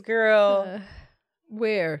raised, girl?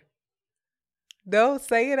 Where? No,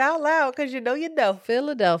 say it out loud because you know.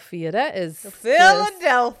 Philadelphia. That is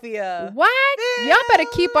Philadelphia. What? Y'all better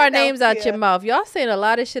keep our names out your mouth. Y'all saying a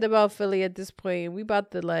lot of shit about Philly at this point. We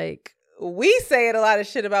about to We saying a lot of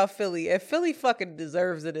shit about Philly, and Philly fucking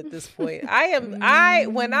deserves it at this point. When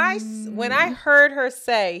I heard her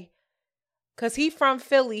say, because he from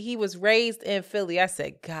Philly, he was raised in Philly. I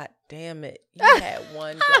said, God damn it. You had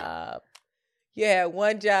one job. You had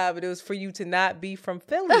one job, and it was for you to not be from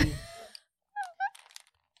Philly.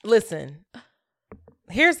 Listen,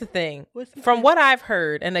 here's the thing. From what I've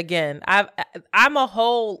heard, and again, I'm a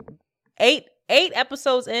whole 8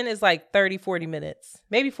 episodes in is like 30, 40 minutes,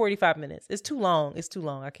 maybe 45 minutes. It's too long.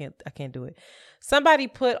 I can't do it. Somebody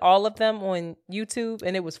put all of them on YouTube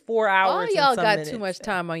and it was 4 hours. All y'all got too much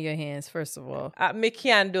time on your hands, first of all. Me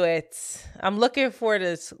can't do it. I'm looking for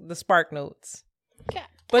the Spark Notes.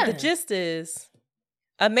 But the gist is,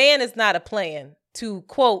 a man is not a plan, to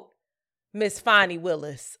quote Miss Fonnie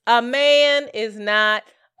Willis. A man is not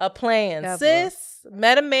a plan. Ever. Sis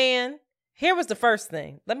met a man. Here was the first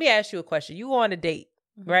thing. Let me ask you a question. You go on a date,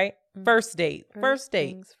 right? First date. First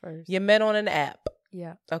date. First. You met on an app.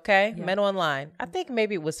 Yeah. Okay? Yeah. Met online. I think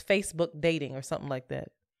maybe it was Facebook dating or something like that.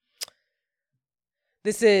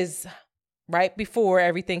 This is right before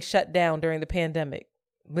everything shut down during the pandemic.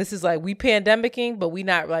 This is like, we pandemicing, but we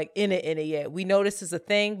not like in it yet. We know this is a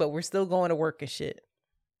thing, but we're still going to work and shit.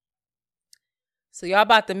 So y'all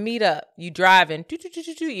about to meet up. You driving.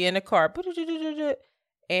 You in a car.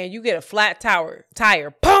 And you get a flat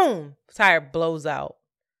tire. Boom! Tire blows out.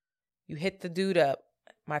 You hit the dude up.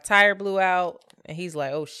 My tire blew out. And he's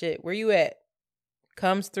like, oh shit, where you at?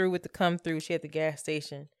 Comes through with the come through. She at the gas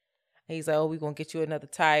station. And he's like, oh, we gonna get you another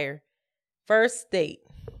tire. First date.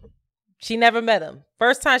 She never met him.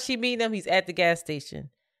 First time she meet him, he's at the gas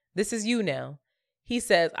station. This is you now. He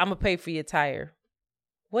says, I'm gonna pay for your tire.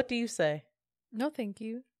 What do you say? No, thank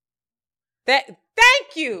you. Thank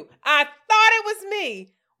you. I thought it was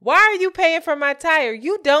me. Why are you paying for my tire?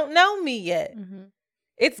 You don't know me yet. Mm-hmm.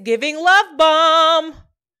 It's giving love bomb.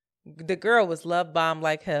 The girl was love bomb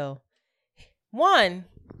like hell. One,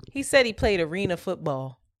 he said he played arena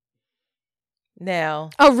football. Now,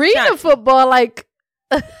 arena football, like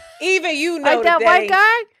even you know like that white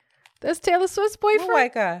guy. That's Taylor Swift's boyfriend. What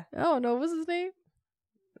white guy? I don't know. What's his name?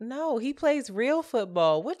 No, he plays real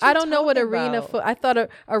football. What I don't know what arena I thought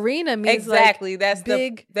arena means exactly. Like that's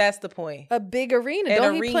big. That's the point. A big arena.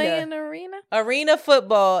 Don't he play in an arena? Arena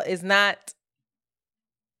football is not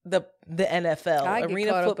the NFL.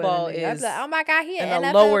 Arena football is. Like, oh my God, he an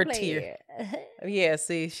NFL lower player. tier. Yeah,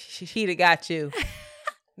 see, she'd have got you.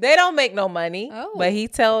 They don't make no money, but he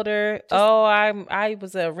told her, I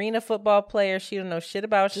was an arena football player. She don't know shit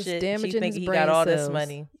about just shit. Damaging she think his he brain got all cells. this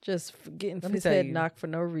money. Just getting his head knocked for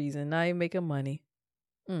no reason. Now he making money.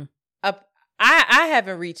 I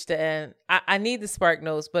haven't reached the end. I need the Spark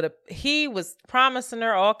Notes, but he was promising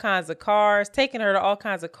her all kinds of cars, taking her to all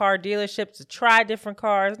kinds of car dealerships to try different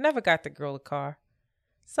cars. Never got the girl a car.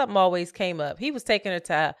 Something always came up. He was taking her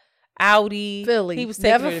to Audi. Philly. He was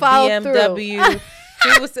taking Never her to followed BMW.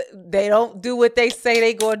 They don't do what they say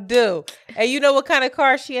they gonna do. And you know what kind of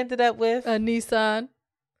car she ended up with? A Nissan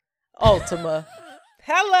Altima.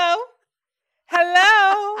 Hello.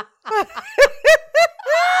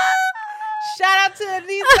 Shout out to the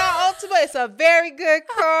Nissan Altima. It's a very good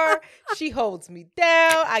car. She holds me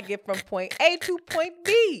down. I get from point A to point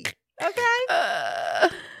B. Okay?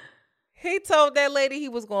 He told that lady he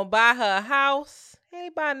was going to buy her a house. He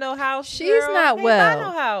ain't buy no house. She's girl. not he well. Ain't buy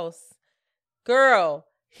no house. Girl,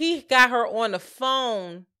 he got her on the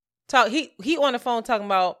phone. He on the phone talking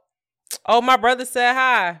about, oh, my brother said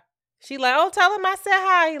hi. She like, oh, tell him I said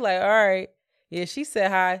hi. He like, all right. Yeah, she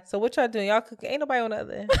said hi. So what y'all doing? Y'all cooking? Ain't nobody on the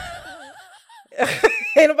other end.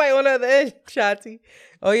 Ain't nobody on the other end, Shanti.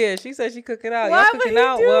 Oh, yeah, she said she cooking out. Why Y'all would cooking he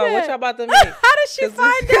out? do Well, that? what y'all about to make? How did she find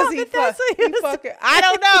out that that's what he was fucking? I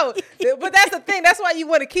don't know. But that's the thing. That's why you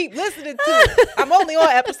want to keep listening to it. I'm only on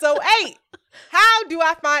episode 8. How do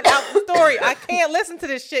I find out the story? I can't listen to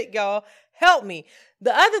this shit, y'all. Help me.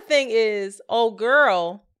 The other thing is, old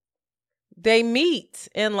girl, they meet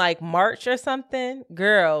in like March or something.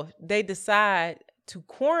 Girl, they decide to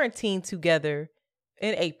quarantine together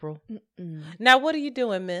in April. Now, what are you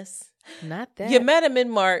doing, miss? Not that. You met him in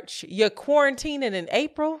March. You're quarantining in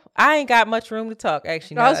April. I ain't got much room to talk,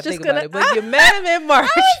 actually. I was just about gonna, it, but you met him in March.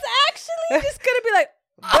 I was actually just gonna be like,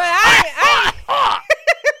 but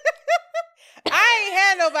I ain't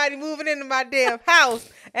had nobody moving into my damn house,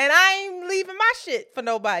 and I ain't leaving my shit for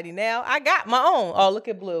nobody. Now I got my own. Oh, look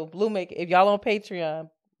at Blue. Blue make it. If y'all on Patreon,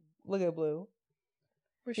 look at Blue.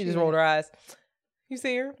 She just rolled her eyes. You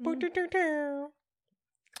see her?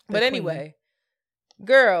 But anyway,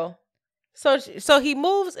 girl. So he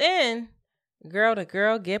moves in. Girl, the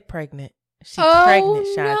girl get pregnant. She pregnant,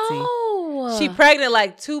 Shanti. No. She pregnant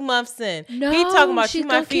like 2 months in. No, he talking about she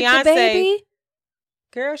my fiance. Baby.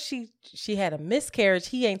 Girl, she had a miscarriage.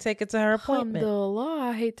 He ain't take it to her appointment. Alhamdulillah,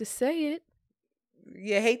 I hate to say it.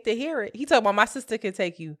 You hate to hear it. He talking about my sister can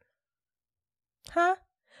take you. Huh?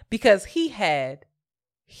 Because he had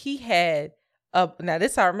now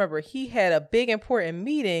this I remember, he had a big important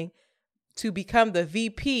meeting to become the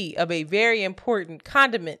VP of a very important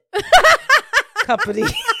condiment company.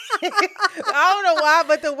 I don't know why,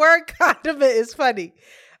 but the word condiment is funny.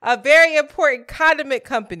 A very important condiment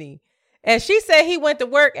company. And she said he went to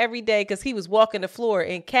work every day because he was walking the floor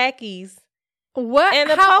in khakis. What? And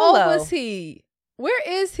a How polo. old was he? Where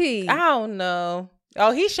is he? I don't know.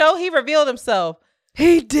 Oh, he revealed himself.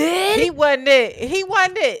 He did? He wasn't it. He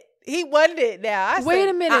wasn't it now. Wait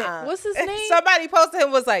a minute. What's his name? Somebody posted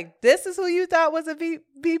him was like, this is who you thought was a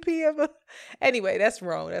VP of a... Anyway, that's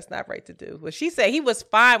wrong. That's not right to do. But she said he was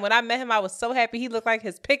fine. When I met him, I was so happy. He looked like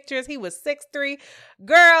his pictures. He was 6'3".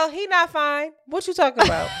 Girl, he not fine. What you talking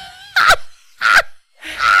about?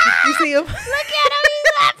 You see him? Look at him. He's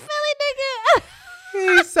that Philly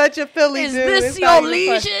nigga. He's such a Philly dude. Is this your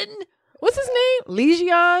lesion? What's his name?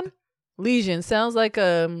 Legion? Legion. Sounds like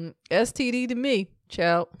STD to me.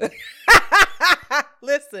 Child.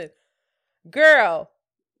 Listen, girl.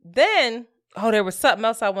 Then, there was something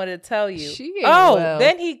else I wanted to tell you.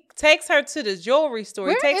 Then he takes her to the jewelry store.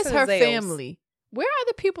 Where he takes is her her Zales. family? Where are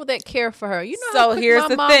the people that care for her? You know, so how quick here's my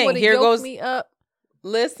the mom thing. would've Here yoked goes me up.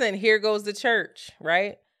 Listen, here goes the church,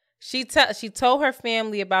 right? She told her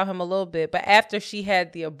family about him a little bit, but after she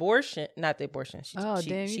had the abortion, not the abortion. She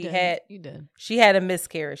had a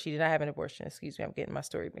miscarriage. She did not have an abortion. Excuse me, I'm getting my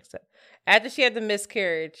story mixed up. After she had the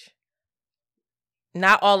miscarriage,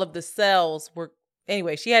 not all of the cells were.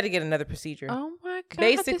 Anyway, she had to get another procedure. Oh my God!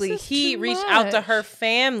 Basically, he reached out to her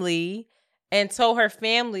family and told her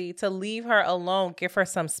family to leave her alone, give her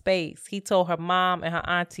some space. He told her mom and her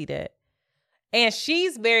auntie that, and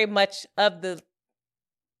she's very much of the.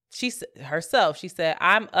 She said,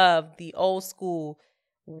 I'm of the old school,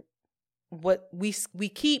 what we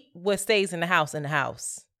keep what stays in the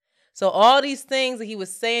house. So all these things that he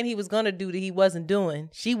was saying he was going to do that he wasn't doing,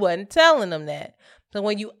 she wasn't telling them that. So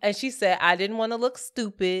and she said, I didn't want to look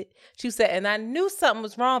stupid. She said, and I knew something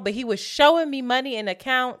was wrong, but he was showing me money in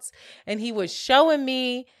accounts and he was showing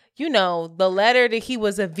me, the letter that he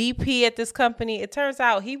was a VP at this company. It turns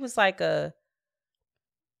out he was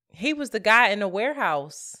he was the guy in the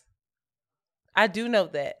warehouse. I do know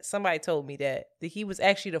that. Somebody told me that he was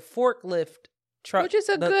actually the forklift truck. Which is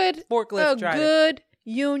a good forklift driver. Good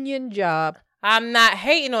union job. I'm not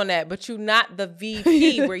hating on that, but you're not the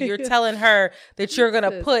VP where you're telling her that you're going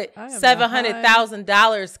to put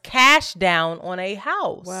 $700,000 cash down on a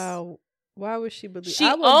house. Wow. Why would she believe? She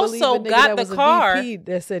also got the car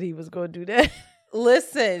that said he was going to do that.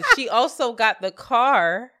 Listen, she also got the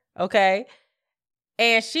car, okay?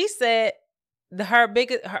 And she said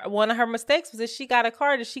one of her mistakes was that she got a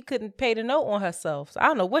car that she couldn't pay the note on herself. So I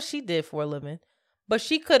don't know what she did for a living, but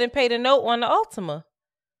she couldn't pay the note on the Ultima.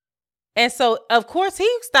 And so, of course, he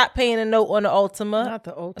stopped paying a note on the Ultima. Not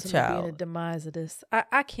the Ultima being a demise of this.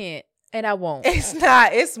 I can't, and I won't. It's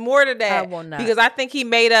not. It's more than that. I will not. Because I think he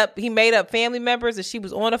made up family members that she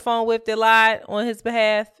was on the phone with that lied on his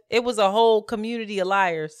behalf. It was a whole community of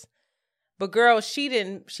liars. But girl, she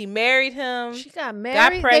married him. She got married.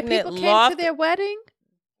 Got pregnant. People came to their wedding.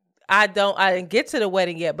 I didn't get to the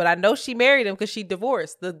wedding yet, but I know she married him because she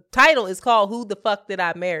divorced. The title is called "Who the Fuck Did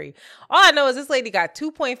I Marry?" All I know is this lady got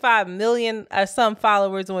 2.5 million or some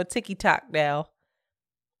followers on TikTok now.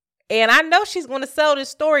 And I know she's going to sell this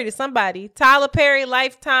story to somebody. Tyler Perry,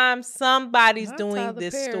 Lifetime, somebody's Not doing Tyler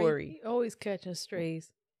this Perry. story. He always catching strays.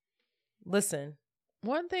 Listen,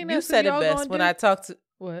 one thing you said it best when I talked to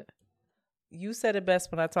what? You said it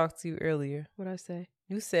best when I talked to you earlier. What'd I say?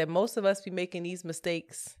 You said most of us be making these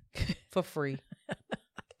mistakes for free.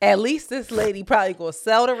 At least this lady probably gonna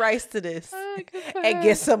sell the rights to this and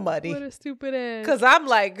get some money. What a stupid ass. Cause I'm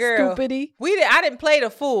like, girl, Stupidity. I didn't play the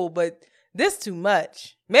fool, but this too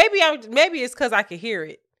much. Maybe it's cause I could hear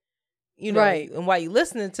it. You know, right. And while you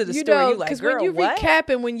listening to the story, you like, girl, when you what?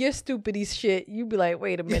 recapping when you're stupidity shit, you be like,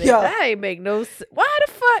 wait a minute, that ain't make no sense. Why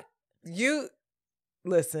the fuck?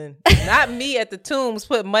 Listen, not me at the Tombs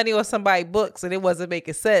put money on somebody's books and it wasn't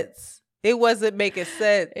making sense. It wasn't making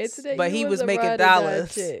sense, but he was making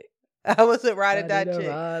dollars. I wasn't ride or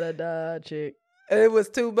die chick. It was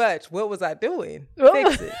too much. What was I doing?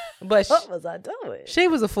 Fix it. But what was I doing? She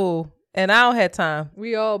was a fool, and I don't have time.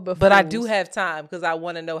 We all befools. But I do have time because I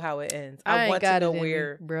want to know how it ends. I want to know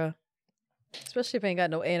where, bruh. Especially if I ain't got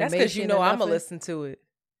no animation. That's because you know I'm gonna listen to it.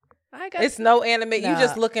 It's no no animation. You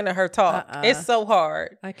just looking at her talk. It's so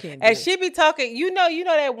hard. I can't. And she be talking. You know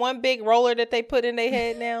that one big roller that they put in their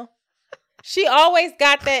head now. She always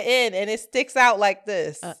got that in, and it sticks out like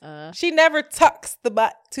this. She never tucks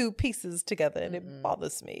the two pieces together, and it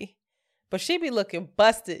bothers me. But she be looking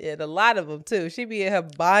busted in a lot of them too. She be in her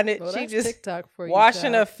bonnet. She just TikTok for you,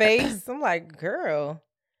 washing her face. I'm like, girl,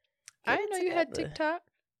 I didn't know you had TikTok.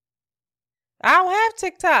 I don't have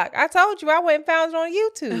TikTok. I told you I went and found it on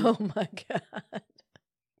YouTube. Oh my God.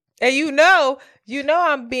 And you know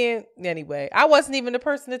I'm being, anyway, I wasn't even the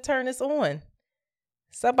person to turn this on.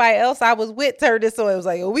 Somebody else I was with turned this on. It was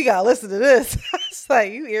like, oh, we got to listen to this. It's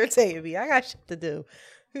like, you irritated me. I got shit to do.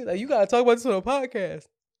 He's like, you got to talk about this on a podcast.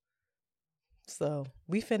 So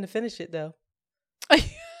we finna finish it though.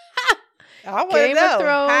 I want to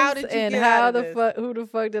know, how did you get out of this? Who the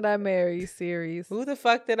fuck did I marry series? Who the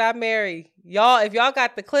fuck did I marry? Y'all, if y'all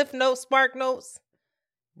got the Cliff Notes, Spark Notes,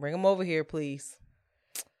 bring them over here, please.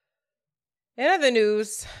 In other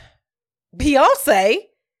news, Beyonce.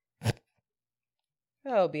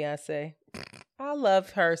 Oh, Beyonce. I love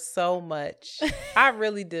her so much. I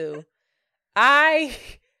really do. I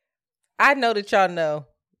know that y'all know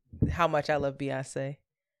how much I love Beyonce.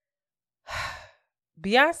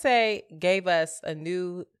 Beyonce gave us a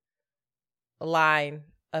new line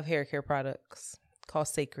of hair care products called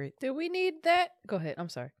Sacred. Do we need that? Go ahead. I'm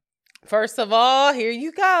sorry. First of all, here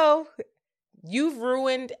you go. You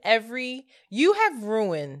have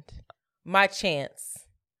ruined my chance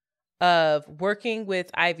of working with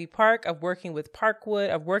Ivy Park, of working with Parkwood,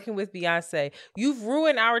 of working with Beyonce. You've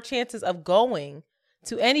ruined our chances of going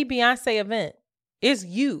to any Beyonce event. It's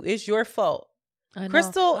you. It's your fault.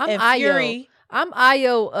 Crystal and Fury. I'm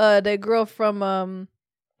Ayo, that girl from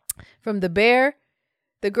The Bear,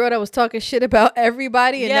 the girl that was talking shit about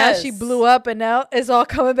everybody, and now she blew up, and now it's all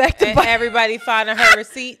coming back to bite. Everybody finding her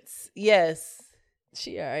receipts. Yes,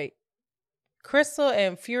 she all right. Crystal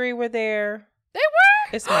and Fury were there. They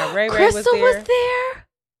were. It's my Ray Ray Crystal was there.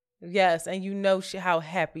 Yes, and you know how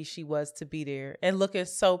happy she was to be there and looking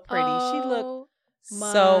so pretty. She looked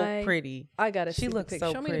so pretty. I gotta see. She looked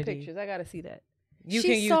so Show pretty. Me the pictures. I gotta see that. You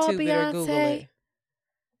can YouTube it or Google it.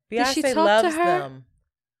 Beyonce loves them.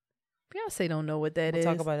 Beyonce don't know what that is.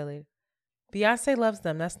 We'll talk about it later. Beyonce loves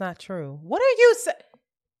them. That's not true. What are you saying?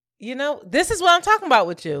 You know, this is what I'm talking about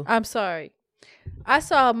with you. I'm sorry. I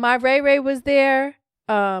saw my Ray Ray was there.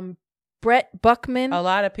 Brett Buckman. A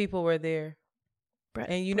lot of people were there.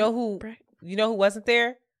 And you know who wasn't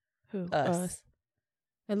there? Who? Us.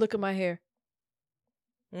 And look at my hair.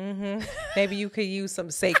 Mm-hmm. Maybe you could use some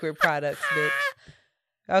Sacred products, bitch.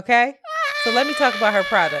 Okay? So let me talk about her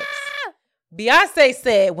products. Beyonce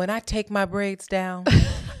said, when I take my braids down,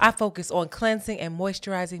 I focus on cleansing and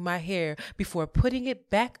moisturizing my hair before putting it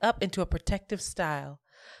back up into a protective style.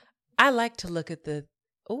 I like to look at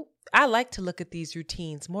these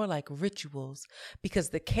routines more like rituals because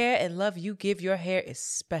the care and love you give your hair is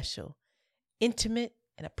special, intimate,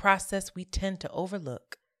 and a process we tend to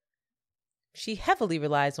overlook. She heavily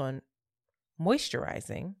relies on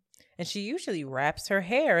moisturizing, and she usually wraps her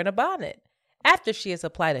hair in a bonnet after she has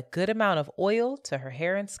applied a good amount of oil to her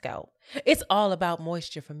hair and scalp. It's all about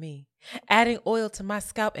moisture for me. Adding oil to my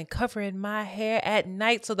scalp and covering my hair at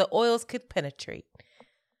night so the oils could penetrate.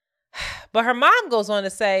 But her mom goes on to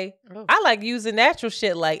say, I like using natural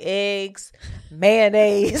shit like eggs,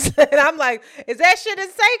 mayonnaise. And I'm like, is that shit is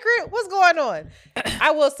sacred? What's going on?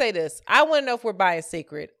 I will say this. I want to know if we're buying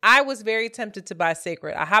sacred. I was very tempted to buy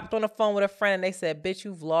sacred. I hopped on the phone with a friend and they said, bitch,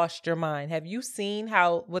 you've lost your mind. Have you seen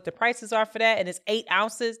what the prices are for that? And it's 8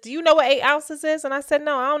 ounces. Do you know what 8 ounces is? And I said,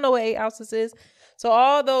 no, I don't know what 8 ounces is. So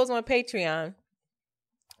all those on Patreon,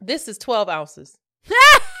 this is 12 ounces.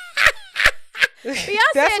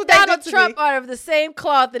 Beyonce and Donald Trump are of the same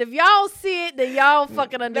cloth, and if y'all see it, then y'all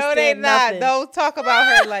fucking understand. No, they nothing. not. Don't talk about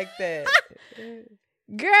her like that.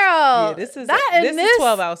 Girl, yeah, this is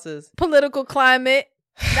 12 ounces. Political climate,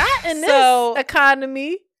 not in this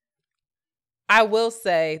economy. I will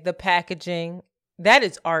say the packaging, that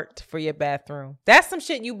is art for your bathroom. That's some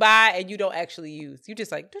shit you buy and you don't actually use. You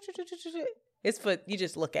just like, it's for, you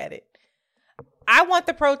just look at it. I want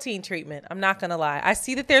the protein treatment. I'm not going to lie. I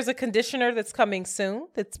see that there's a conditioner that's coming soon.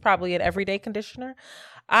 That's probably an everyday conditioner.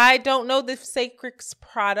 I don't know if Sacred's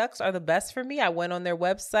products are the best for me. I went on their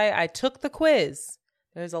website. I took the quiz.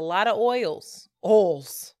 There's a lot of oils.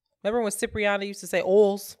 Oils. Remember when Cipriana used to say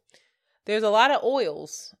oils? There's a lot of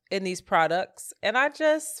oils in these products. And I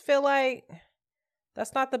just feel like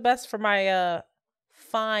that's not the best for my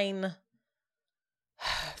fine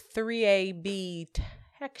 3AB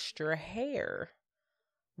texture hair.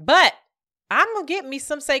 But I'm going to get me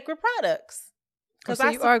some Sacred products because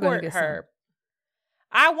I support her.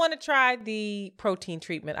 I want to try the protein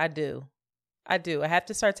treatment. I do. I have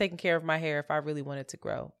to start taking care of my hair if I really want it to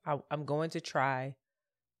grow. I'm going to try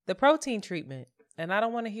the protein treatment, and I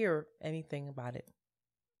don't want to hear anything about it.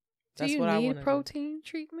 That's what I want to do. Do you need protein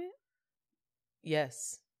treatment?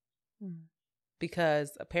 Yes.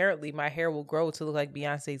 Because apparently my hair will grow to look like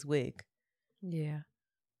Beyonce's wig. Yeah.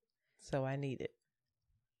 So I need it.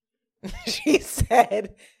 She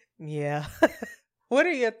said, yeah. What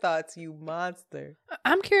are your thoughts, you monster?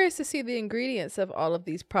 I'm curious to see the ingredients of all of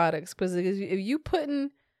these products, because if you putting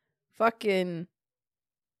fucking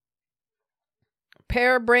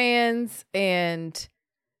parabrands and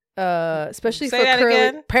especially for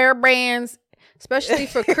curly parabrands, especially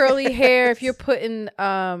for curly hair, if you're putting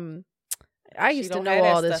I used to know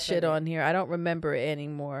all this shit on here. I don't remember it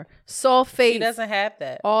anymore. Sulfate. She doesn't have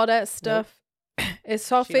that. All that stuff. Nope. It's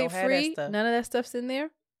sulfate free. None of that stuff's in there.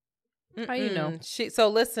 How you know? So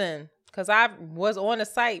listen, because I was on the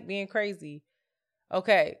site being crazy.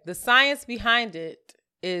 Okay, the science behind it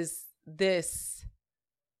is this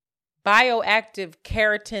bioactive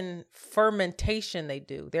keratin fermentation they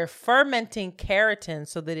do. They're fermenting keratin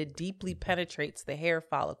so that it deeply penetrates the hair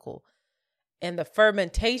follicle. And the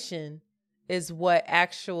fermentation is what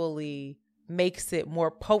actually makes it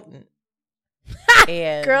more potent.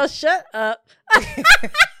 And girl, shut up.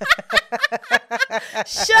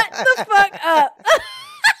 Shut the fuck up.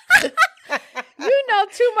 You know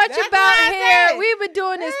too much about hair. We've been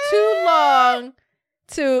doing this too long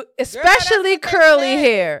to especially curly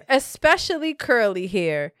hair. Especially curly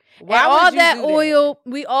hair. Why and all that oil,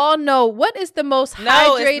 we all know what is the most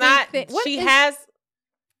hydrating thing. She has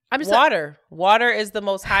water. Water is the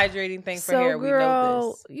most hydrating thing for hair. We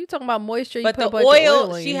know this. You talking about moisture? But the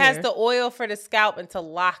oil, she has the oil for the scalp and to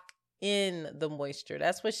lock in the moisture.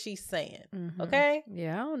 That's what she's saying. Mm-hmm. Okay.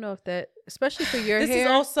 Yeah, I don't know if that, especially for your hair. This is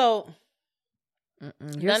also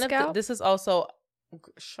your scalp. This is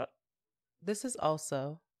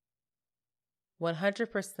also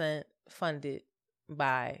 100% funded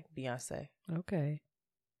by Beyonce. Okay.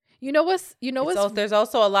 You know what's there's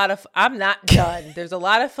also a lot of, I'm not done. There's a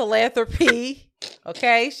lot of philanthropy.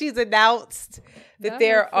 Okay. She's announced that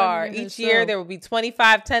there are each year there will be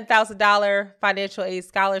 $10,000 financial aid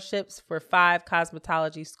scholarships for 5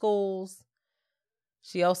 cosmetology schools.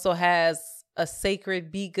 She also has a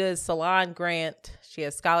Sacred Be Good Salon grant. She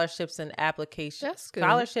has scholarships and applications. That's good.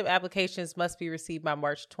 Scholarship applications must be received by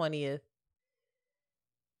March 20th.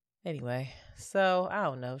 Anyway, so I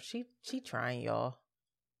don't know. She trying, y'all.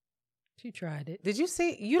 She tried it. Did you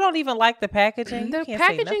see? You don't even like the packaging. The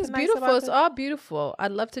packaging's beautiful. It's all beautiful.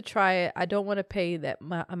 I'd love to try it. I don't want to pay that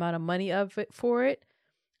amount of money for it.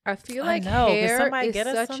 I feel like hair is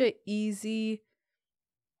such an easy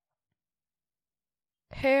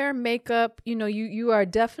hair, makeup. You know, you are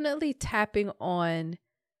definitely tapping on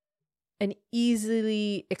an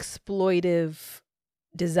easily exploitive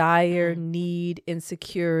desire, need,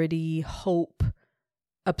 insecurity, hope,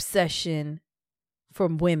 obsession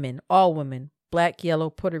from women, all women, Black, yellow,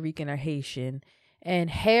 Puerto Rican, or Haitian. And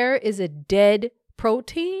hair is a dead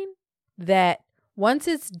protein that once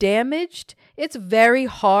it's damaged, it's very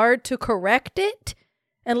hard to correct it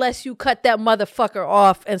unless you cut that motherfucker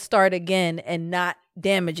off and start again and not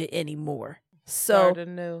damage it anymore. So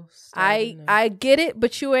I get it,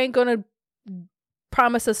 but you ain't gonna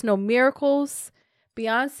promise us no miracles.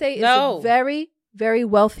 Beyonce is a very, very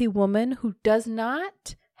wealthy woman who does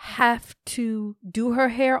not have to do her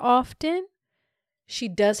hair often. She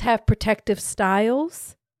does have protective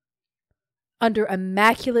styles under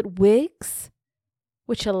immaculate wigs,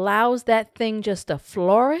 which allows that thing just to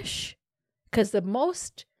flourish. Because the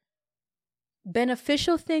most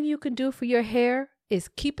beneficial thing you can do for your hair is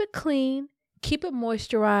keep it clean, keep it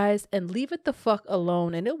moisturized, and leave it the fuck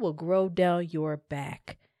alone, and it will grow down your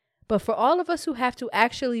back. But for all of us who have to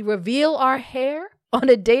actually reveal our hair on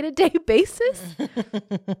a day-to-day basis,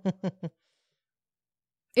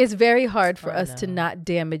 it's very hard for us to not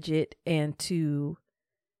damage it and to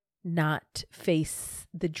not face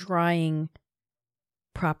the drying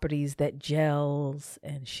properties that gels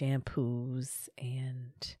and shampoos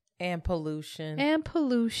and pollution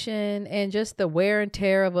and just the wear and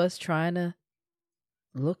tear of us trying to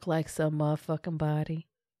look like some motherfucking body.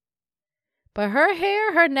 But her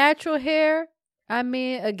hair, her natural hair, I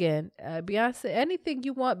mean, again, Beyonce, anything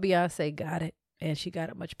you want, Beyonce got it, and she got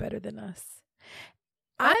it much better than us.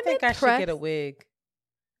 I think I should get a wig.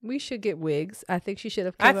 We should get wigs. I think she should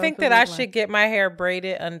have. I think that I should get my hair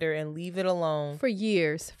braided under and leave it alone for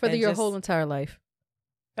years, for your whole entire life.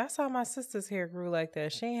 That's how my sister's hair grew like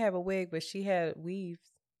that. She didn't have a wig, but she had weaves.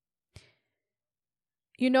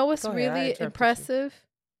 You know what's really impressive?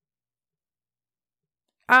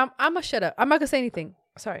 I'm gonna shut up. I'm not gonna say anything.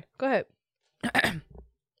 Sorry. Go ahead.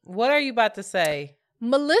 What are you about to say?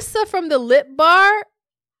 Melissa from the Lip Bar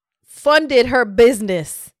funded her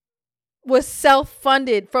business. Was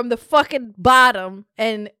self-funded from the fucking bottom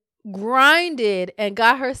and grinded and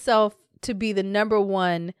got herself to be the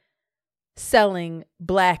 #1 selling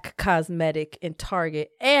Black cosmetic in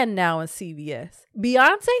Target and now in CVS.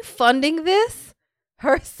 Beyonce funding this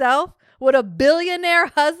herself with a billionaire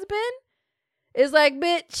husband is like,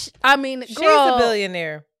 bitch, I mean, girl. She's a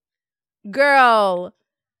billionaire. Girl.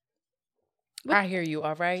 I hear you,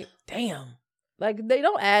 all right? Damn. Like, they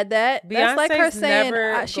don't add that. Beyonce's That's like her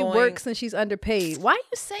saying she works and she's underpaid. Why are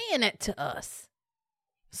you saying that to us?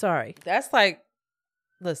 Sorry. That's like,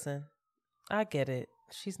 listen, I get it.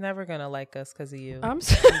 She's never going to like us because of you. I'm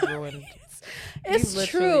sorry. It's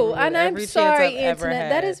true. And I'm sorry, Internet.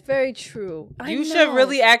 That is very true. You should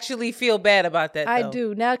really actually feel bad about that, though. I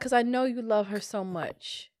do. Now, because I know you love her so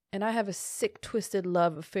much. And I have a sick, twisted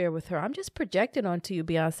love affair with her. I'm just projecting onto you,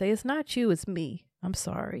 Beyonce. It's not you. It's me. I'm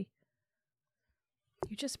sorry.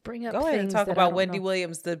 You just bring up. Go ahead and talk about Wendy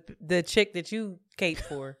Williams, the chick that you cape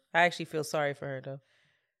for. I actually feel sorry for her though.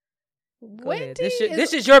 Wendy,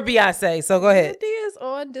 this is your Beyonce, so go ahead. Wendy is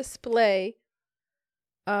on display,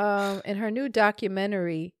 in her new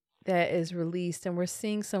documentary that is released, and we're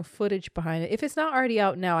seeing some footage behind it. If it's not already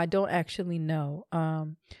out now, I don't actually know.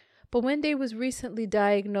 But Wendy was recently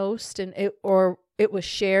diagnosed, and it was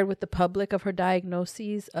shared with the public of her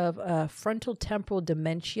diagnoses of frontal temporal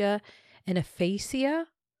dementia and aphasia,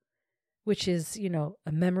 which is,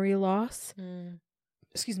 a memory loss.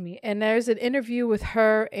 Excuse me. And there's an interview with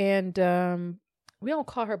her and we don't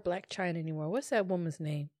call her Black China anymore. What's that woman's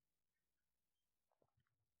name?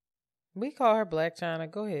 We call her Black China.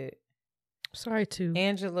 Go ahead. Sorry to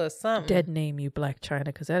Angela something. Dead name you Black China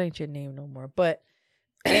because that ain't your name no more. But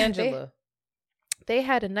Angela. They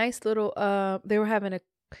had a nice little, they were having a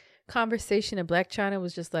conversation and Black China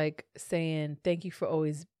was just like saying, thank you for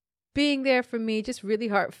always being there for me, just really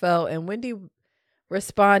heartfelt. And Wendy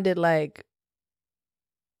responded like,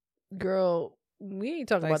 girl, we ain't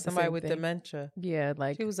talking like about somebody the same with thing. dementia. Yeah,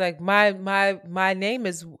 like she was like, my name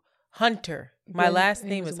is Hunter. My last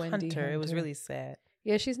name is Wendy Hunter. It was really sad.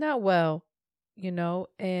 Yeah, she's not well,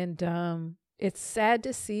 and it's sad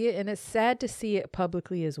to see it, and it's sad to see it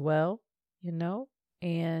publicly as well,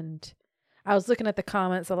 and I was looking at the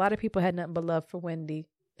comments. A lot of people had nothing but love for Wendy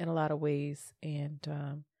in a lot of ways, and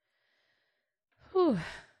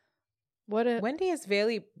Wendy is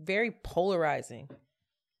very, very polarizing.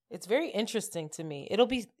 It's very interesting to me. It'll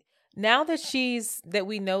be now that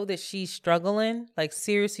we know that she's struggling, like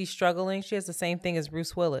seriously struggling. She has the same thing as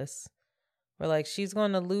Bruce Willis, where like she's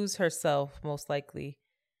going to lose herself most likely.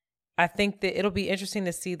 I think that it'll be interesting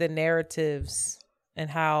to see the narratives and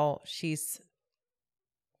how she's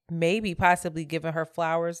maybe possibly giving her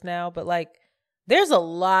flowers now. But like, there's a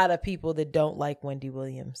lot of people that don't like Wendy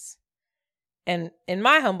Williams. And in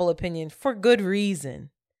my humble opinion, for good reason.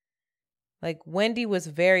 Like, Wendy was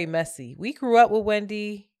very messy. We grew up with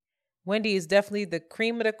Wendy. Wendy is definitely the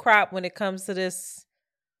cream of the crop when it comes to this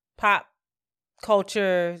pop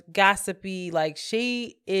culture, gossipy. Like,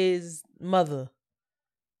 she is mother.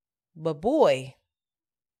 But boy,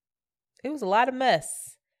 it was a lot of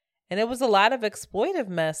mess. And it was a lot of exploitive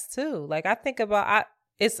mess too. Like, I think about,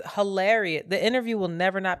 it's hilarious. The interview will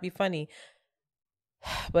never not be funny.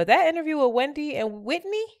 But that interview with Wendy and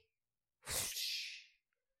Whitney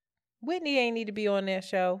ain't need to be on that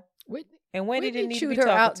show. And Wendy didn't need to be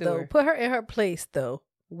talking to her. Put her in her place, though.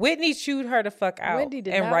 Whitney chewed her the fuck out. Wendy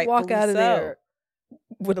did and not walk out of so. there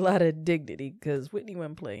with a lot of dignity because Whitney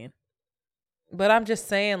wasn't playing. But I'm just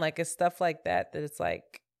saying, like, it's stuff like that it's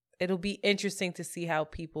like, it'll be interesting to see how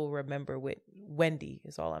people remember Wendy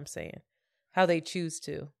is all I'm saying. How they choose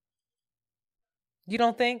to. You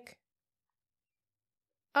don't think?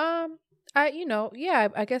 I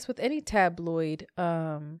guess with any tabloid,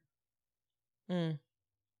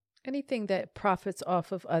 anything that profits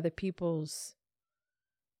off of other people's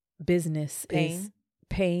business is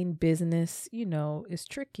pain business, is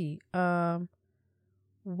tricky.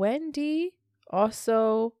 Wendy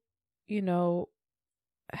also,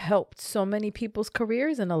 helped so many people's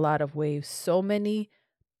careers in a lot of ways. So many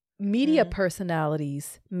media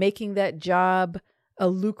personalities making that job a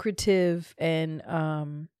lucrative and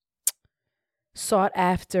sought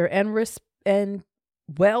after and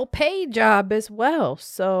well paid job as well.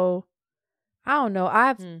 So I don't know.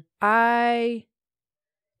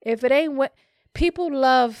 If it ain't what people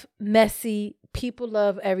love, messy. People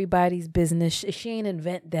love everybody's business. She ain't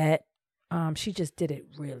invent that. She just did it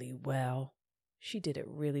really well.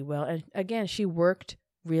 And again, she worked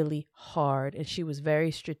really hard, and she was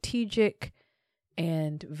very strategic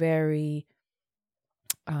and very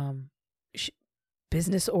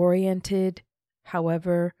business oriented.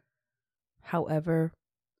 However,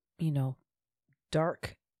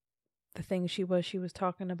 dark the thing she was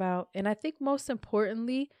talking about. And I think most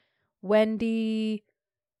importantly, Wendy,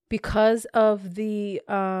 because of the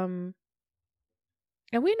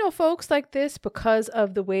and we know folks like this because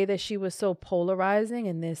of the way that she was so polarizing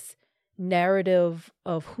in this narrative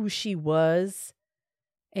of who she was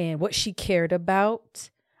and what she cared about.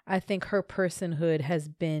 I think her personhood has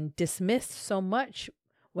been dismissed so much.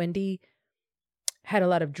 Wendy had a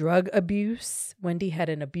lot of drug abuse. Wendy had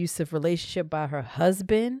an abusive relationship by her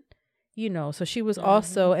husband, so she was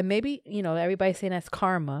also, and maybe, everybody's saying that's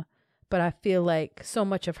karma, but I feel like so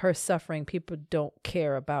much of her suffering people don't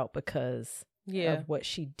care about because of what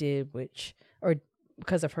she did, or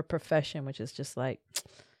because of her profession, which is just like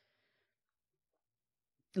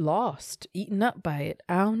lost, eaten up by it.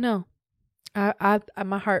 I don't know. I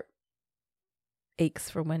my heart aches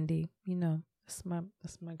for Wendy. That's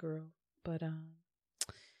my girl. But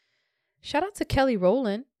shout out to Kelly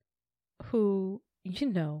Rowland, who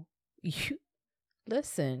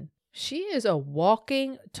listen. She is a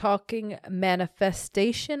walking, talking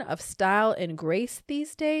manifestation of style and grace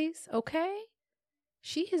these days. Okay.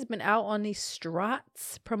 She has been out on these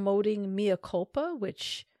strats promoting Mea Culpa,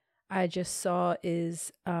 which I just saw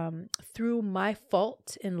is through my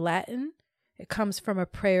fault in Latin. It comes from a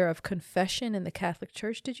prayer of confession in the Catholic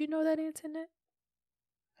Church. Did you know that, Antoinette?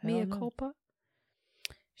 Mea Culpa.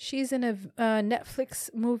 She's in a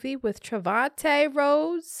Netflix movie with Trevante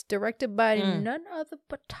Rhodes, directed by none other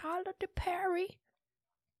but Tyler Perry.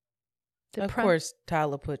 Of course,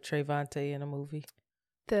 Tyler put Trevante in a movie.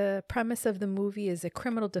 The premise of the movie is a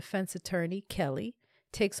criminal defense attorney, Kelly,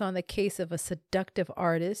 takes on the case of a seductive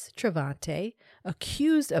artist, Trevante,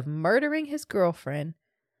 accused of murdering his girlfriend.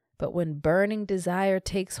 But when burning desire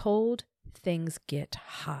takes hold, things get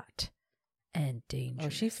hot and dangerous. Oh,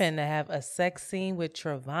 she finna have a sex scene with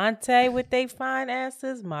Trevante with they fine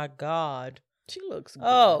asses? My God. She looks good.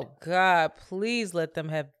 Oh, God. Please let them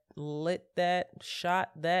have lit that,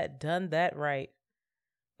 shot that, done that right.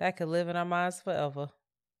 That could live in our minds forever.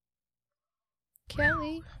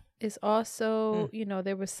 Kelly is also,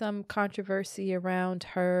 there was some controversy around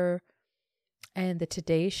her and the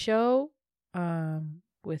Today Show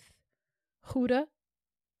with Huda.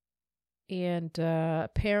 And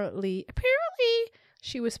apparently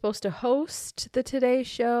she was supposed to host the Today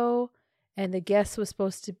Show, And the guest was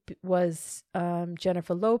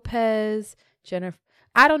Jennifer Lopez.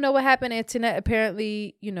 I don't know what happened, Antoinette.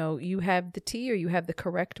 Apparently, you have the tea or you have the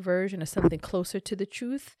correct version of something closer to the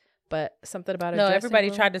truth, but something about a dressing everybody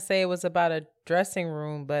room. tried to say it was about a dressing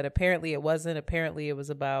room, but apparently it wasn't. Apparently it was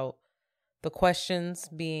about the questions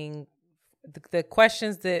being the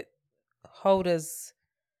questions that Hoda's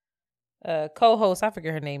co-host, I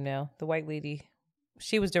forget her name now, the white lady,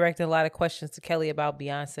 she was directing a lot of questions to Kelly about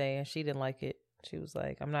Beyonce, and she didn't like it. She was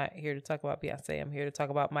like, I'm not here to talk about Beyonce. I'm here to talk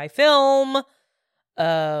about my film.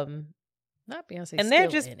 Not Beyonce, and they're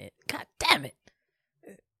just in it. God damn it.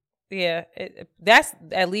 Yeah, that's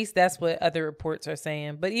what other reports are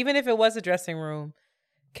saying. But even if it was a dressing room,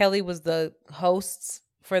 Kelly was the host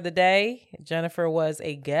for the day. Jennifer was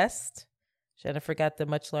a guest. Jennifer got the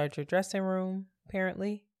much larger dressing room,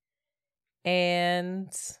 apparently.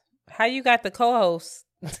 And how you got the co-host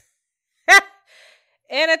in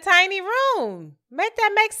a tiny room? Make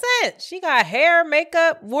that make sense. She got hair,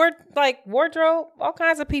 makeup, wardrobe, all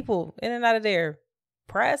kinds of people in and out of there.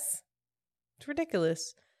 Press. It's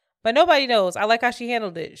ridiculous. But nobody knows. I like how she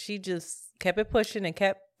handled it. She just kept it pushing and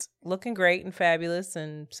kept looking great and fabulous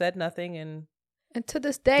and said nothing. And to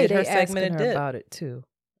this day, they asking her about it too.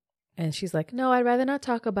 And she's like, no, I'd rather not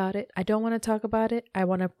talk about it. I don't want to talk about it. I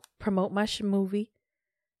want to promote my movie.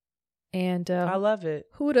 And I love it.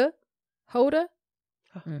 Hoda hit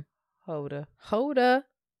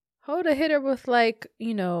her with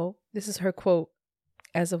this is her quote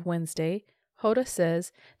as of Wednesday. Hoda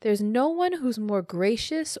says, there's no one who's more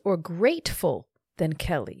gracious or grateful than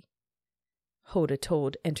Kelly. Hoda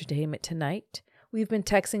told Entertainment Tonight, we've been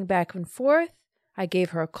texting back and forth. I gave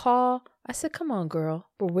her a call. I said, come on, girl.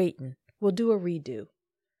 We're waiting. We'll do a redo.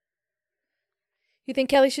 You think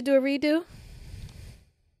Kelly should do a redo?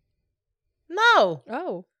 No.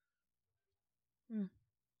 Oh.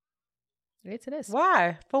 It's this.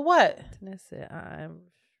 Why? For what? I'm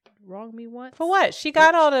wrong me once. For what? She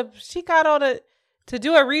got all the to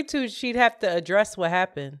do a redo, she'd have to address what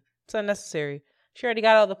happened. It's unnecessary. She already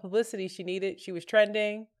got all the publicity she needed. She was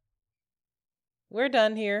trending. We're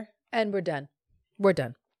done here. And we're done. We're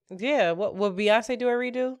done. Yeah. What will Beyonce do a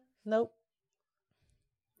redo? Nope.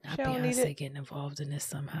 Not Beyonce getting involved in this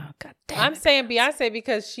somehow. God damn it. I'm saying Beyonce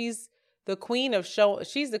because she's the queen of show.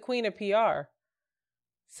 She's the queen of PR.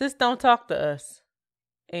 Sis don't talk to us.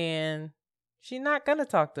 And she's not going to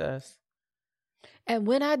talk to us. And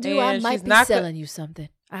when I do, I might be selling you something.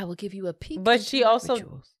 I will give you a peek. But she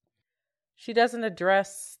also, she doesn't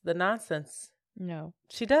address the nonsense. No.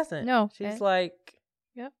 She doesn't. No. She's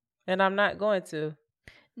yep. And I'm not going to.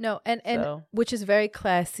 No, and which is very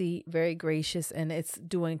classy, very gracious, and it's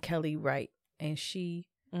doing Kelly right. And she,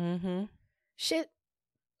 shit,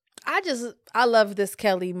 I love this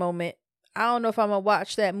Kelly moment. I don't know if I'm gonna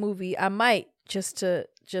watch that movie. I might just to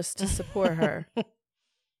support her.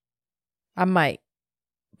 I might,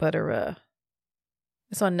 but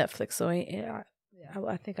it's on Netflix, so I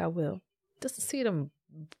think I will. Just to see them,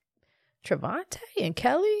 Trevante and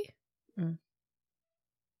Kelly.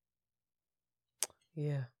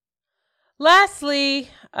 Yeah. Lastly,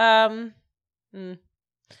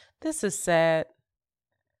 this is sad.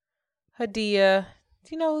 Hadia, do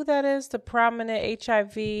you know who that is? The prominent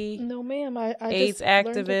HIV no, ma'am. I AIDS just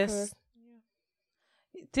activist.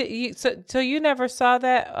 So you never saw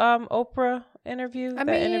that Oprah interview?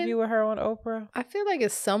 Interview with her on Oprah? I feel like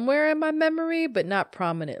it's somewhere in my memory, but not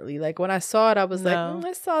prominently. Like when I saw it, I was like,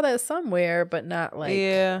 I saw that somewhere, but not like.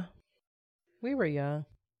 Yeah, we were young.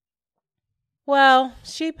 Well,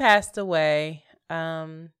 she passed away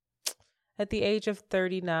at the age of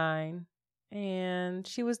 39, and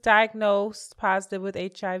she was diagnosed positive with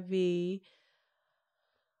HIV.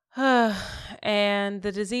 And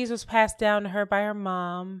the disease was passed down to her by her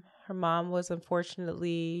mom. Her mom was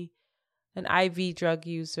unfortunately an IV drug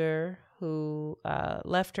user who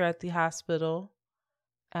left her at the hospital.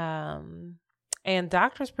 And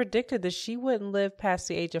doctors predicted that she wouldn't live past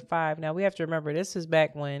the age of 5. Now, we have to remember, this is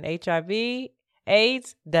back when HIV,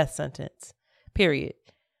 AIDS, death sentence, period.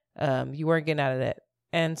 You weren't getting out of that.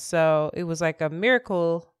 And so it was like a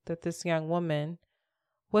miracle that this young woman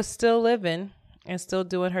was still living and still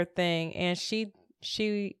doing her thing. And she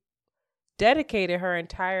dedicated her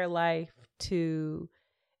entire life to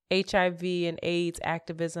HIV and AIDS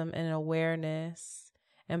activism and awareness.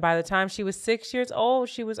 And by the time she was 6 years old,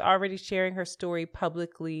 she was already sharing her story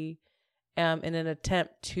publicly in an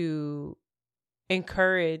attempt to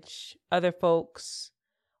encourage other folks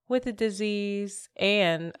with the disease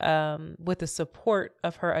and with the support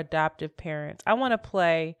of her adoptive parents. I want to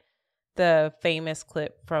play the famous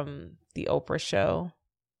clip from the Oprah show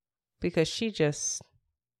because it's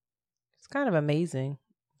kind of amazing.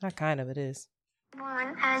 Not kind of, it is.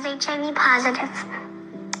 I was HIV positive.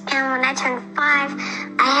 And when I turned 5,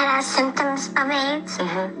 I had symptoms of AIDS.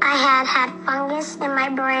 I had fungus in my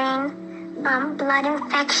brain, blood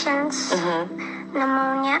infections,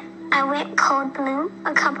 pneumonia. I went cold blue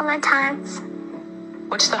a couple of times.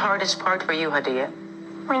 What's the hardest part for you, Hadia?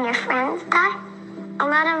 When your friends die. A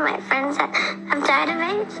lot of my friends have died of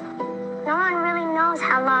AIDS. No one really knows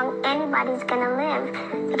how long anybody's gonna live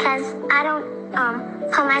because I don't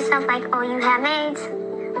tell myself like, oh, you have AIDS.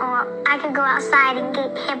 Or I could go outside and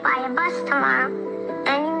get hit by a bus tomorrow.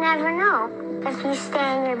 And you never know if you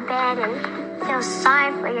stay in your bed and feel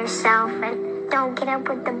sorry for yourself and don't get up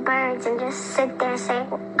with the birds and just sit there and say,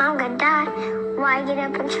 I'm gonna die. Why get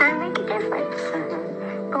up and try and make a difference?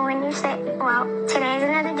 But when you say, well, today's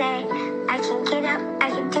another day, I can get up, I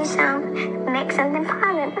can do something, make something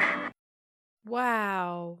positive.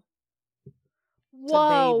 Wow. It's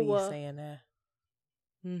a baby saying that.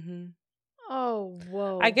 Oh,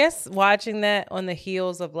 whoa. I guess watching that on the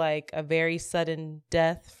heels of like a very sudden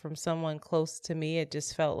death from someone close to me, it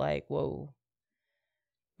just felt like, whoa,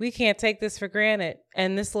 we can't take this for granted.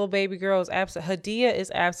 And this little baby girl is Hadia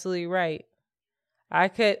is absolutely right. I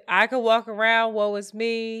could walk around, woe is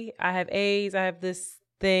me. I have AIDS. I have this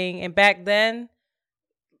thing. And back then,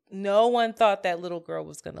 no one thought that little girl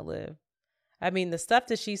was going to live. I mean, the stuff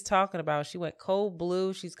that she's talking about, she went cold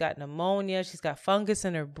blue. She's got pneumonia. She's got fungus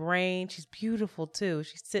in her brain. She's beautiful, too.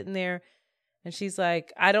 She's sitting there and she's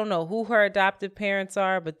like, I don't know who her adoptive parents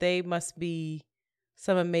are, but they must be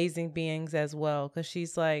some amazing beings as well. Because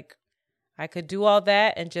she's like, I could do all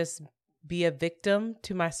that and just be a victim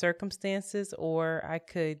to my circumstances, or I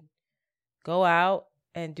could go out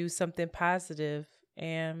and do something positive.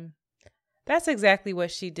 And that's exactly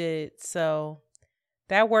what she did. So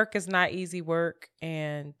that work is not easy work,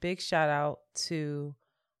 and big shout out to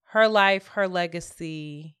her life, her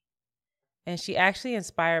legacy. And she actually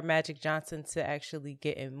inspired Magic Johnson to actually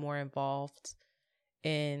get more involved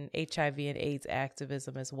in HIV and AIDS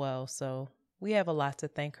activism as well. So we have a lot to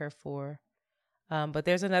thank her for. But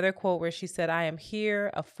there's another quote where she said, I am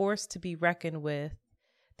here, a force to be reckoned with.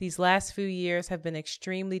 These last few years have been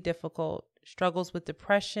extremely difficult. Struggles with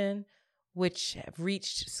depression, which have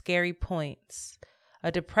reached scary points.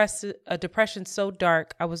 A depression so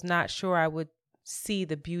dark, I was not sure I would see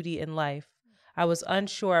the beauty in life. I was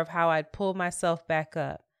unsure of how I'd pull myself back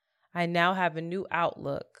up. I now have a new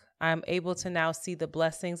outlook. I am able to now see the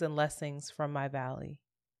blessings and lessons from my valley.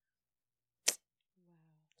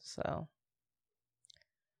 So.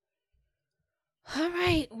 All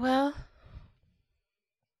right. Well.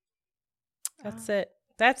 That's it.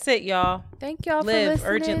 That's it, y'all. Thank y'all Live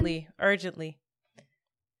for listening. urgently.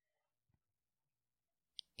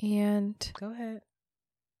 And go ahead.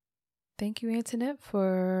 Thank you, Antoinette,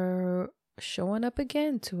 for showing up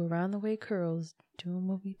again to Around the Way Curls, doing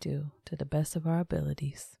what we do to the best of our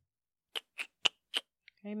abilities.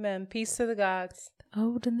 Amen. Peace to the gods. The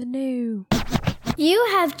old and the new. You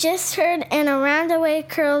have just heard an Around the Way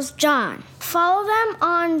Curls John. Follow them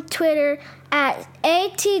on Twitter at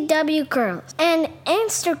ATW Curls and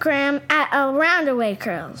Instagram at Around the Way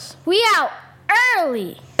Curls. We out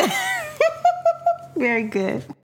early. Very good.